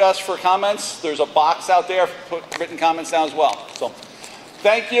email address for comments. There's a box out there. Put written comments down as well. So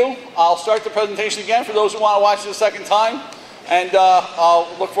thank you. I'll start the presentation again for those who want to watch it a second time. And I'll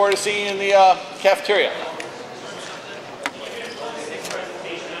look forward to seeing you in the cafeteria.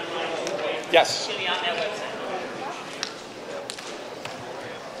 Yes. So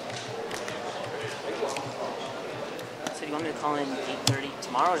do you want me to call in 8:30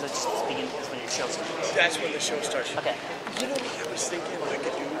 tomorrow, or is that just begin when your show starts? That's when the show starts. Okay. You know what I was thinking I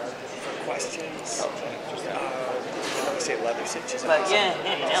could do for questions? Say leather cinches. But yeah,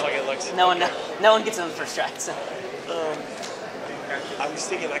 no one gets on the first try. So. I was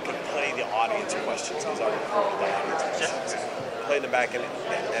thinking I could play the audience questions because I recorded the audience questions. Play them back and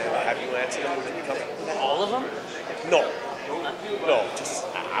have you answer them when you come in. All of them? No. No, just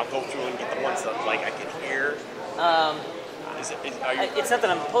I'll go through and get the ones that like I can hear. It's not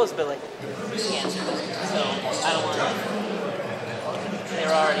that I'm opposed, but like you answered them, so I don't want to.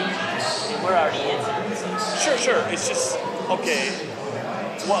 We're already answered. So. Sure. It's just okay.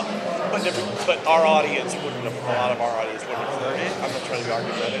 Well, but our audience wouldn't have. A lot of our audience wouldn't have heard it. I'm not trying to be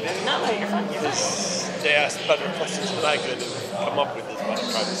argumentative. No, you're fine. They asked better questions than I could come up with. Is what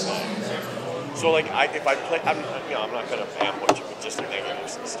I'm trying to say. So like, if I play, I'm not going to ambush you with just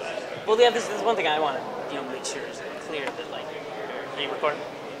negatives and stuff. Well, yeah, this is one thing I want to make sure is clear that like, are you recording?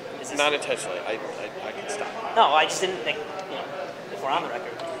 Not intentionally. I can stop. No, I just didn't think if we're on the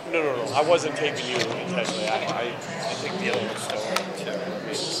record. No. I wasn't taking you intentionally. I think the other one's still too.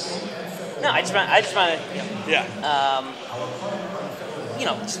 No, I just want to.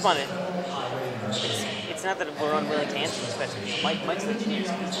 Just want to. It's not that we're unwilling to answer these questions. Mike's the engineer,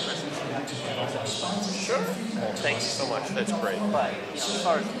 so he's the person who's Sure. Well, thanks so much. That's great. But as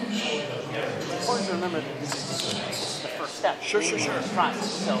far as it's important to remember that this is the first step. Sure. In the process.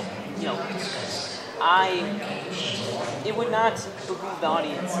 So it would not behoove the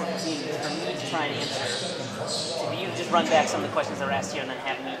audience for me to try and answer. If you just run back some of the questions that were asked here and then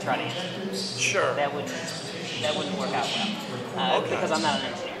have me try to answer. Sure. That wouldn't work out well. Okay. Because I'm not an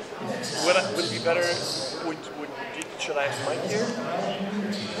engineer. Would it be better? Should I ask Mike here?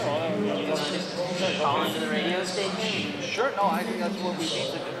 Call into the radio station? Sure. No, I think that's what we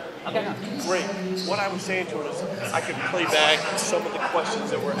need to do. Okay. Great. What I was saying to him is I could play back some of the questions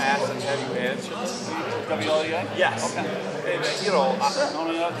that were asked and have you answer them. WLEA? Yes. Okay. And, I can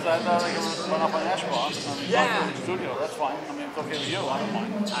run up on Ashbrook. Yeah. Studio, that's fine. I mean, it's okay with you. I don't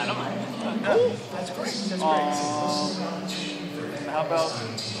mind. I don't mind. Cool. That's great. How about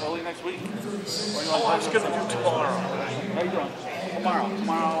early next week? I was going to do tomorrow. How are you doing? Tomorrow,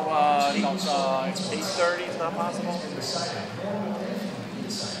 8:30 is not possible?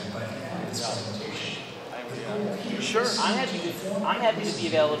 Sure. I'm happy to be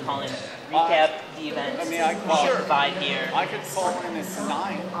available to call in, recap the event. I mean, I well, we provide here. I could call in at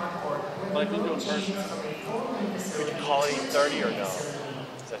 9, but I couldn't do it in person. Could you call it 8:30 or no?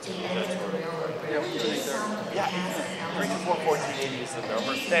 That's Yeah, we can do 8:30. Yeah, 324-1480 is the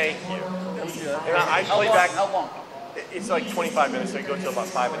number. Thank you. And I How play long- back. How long? It's like 25 minutes, so I go till about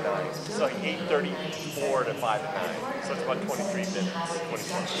 5 and 9. So like 8:34 to 5 and 9. So it's about 23 minutes,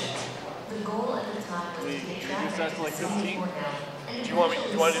 24 minutes. We reduce that to like 15? Do you want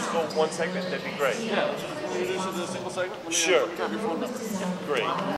to just go one segment? That'd be great. Yeah, reduce it to a single segment? Let me, Sure. let me grab your phone number. Great.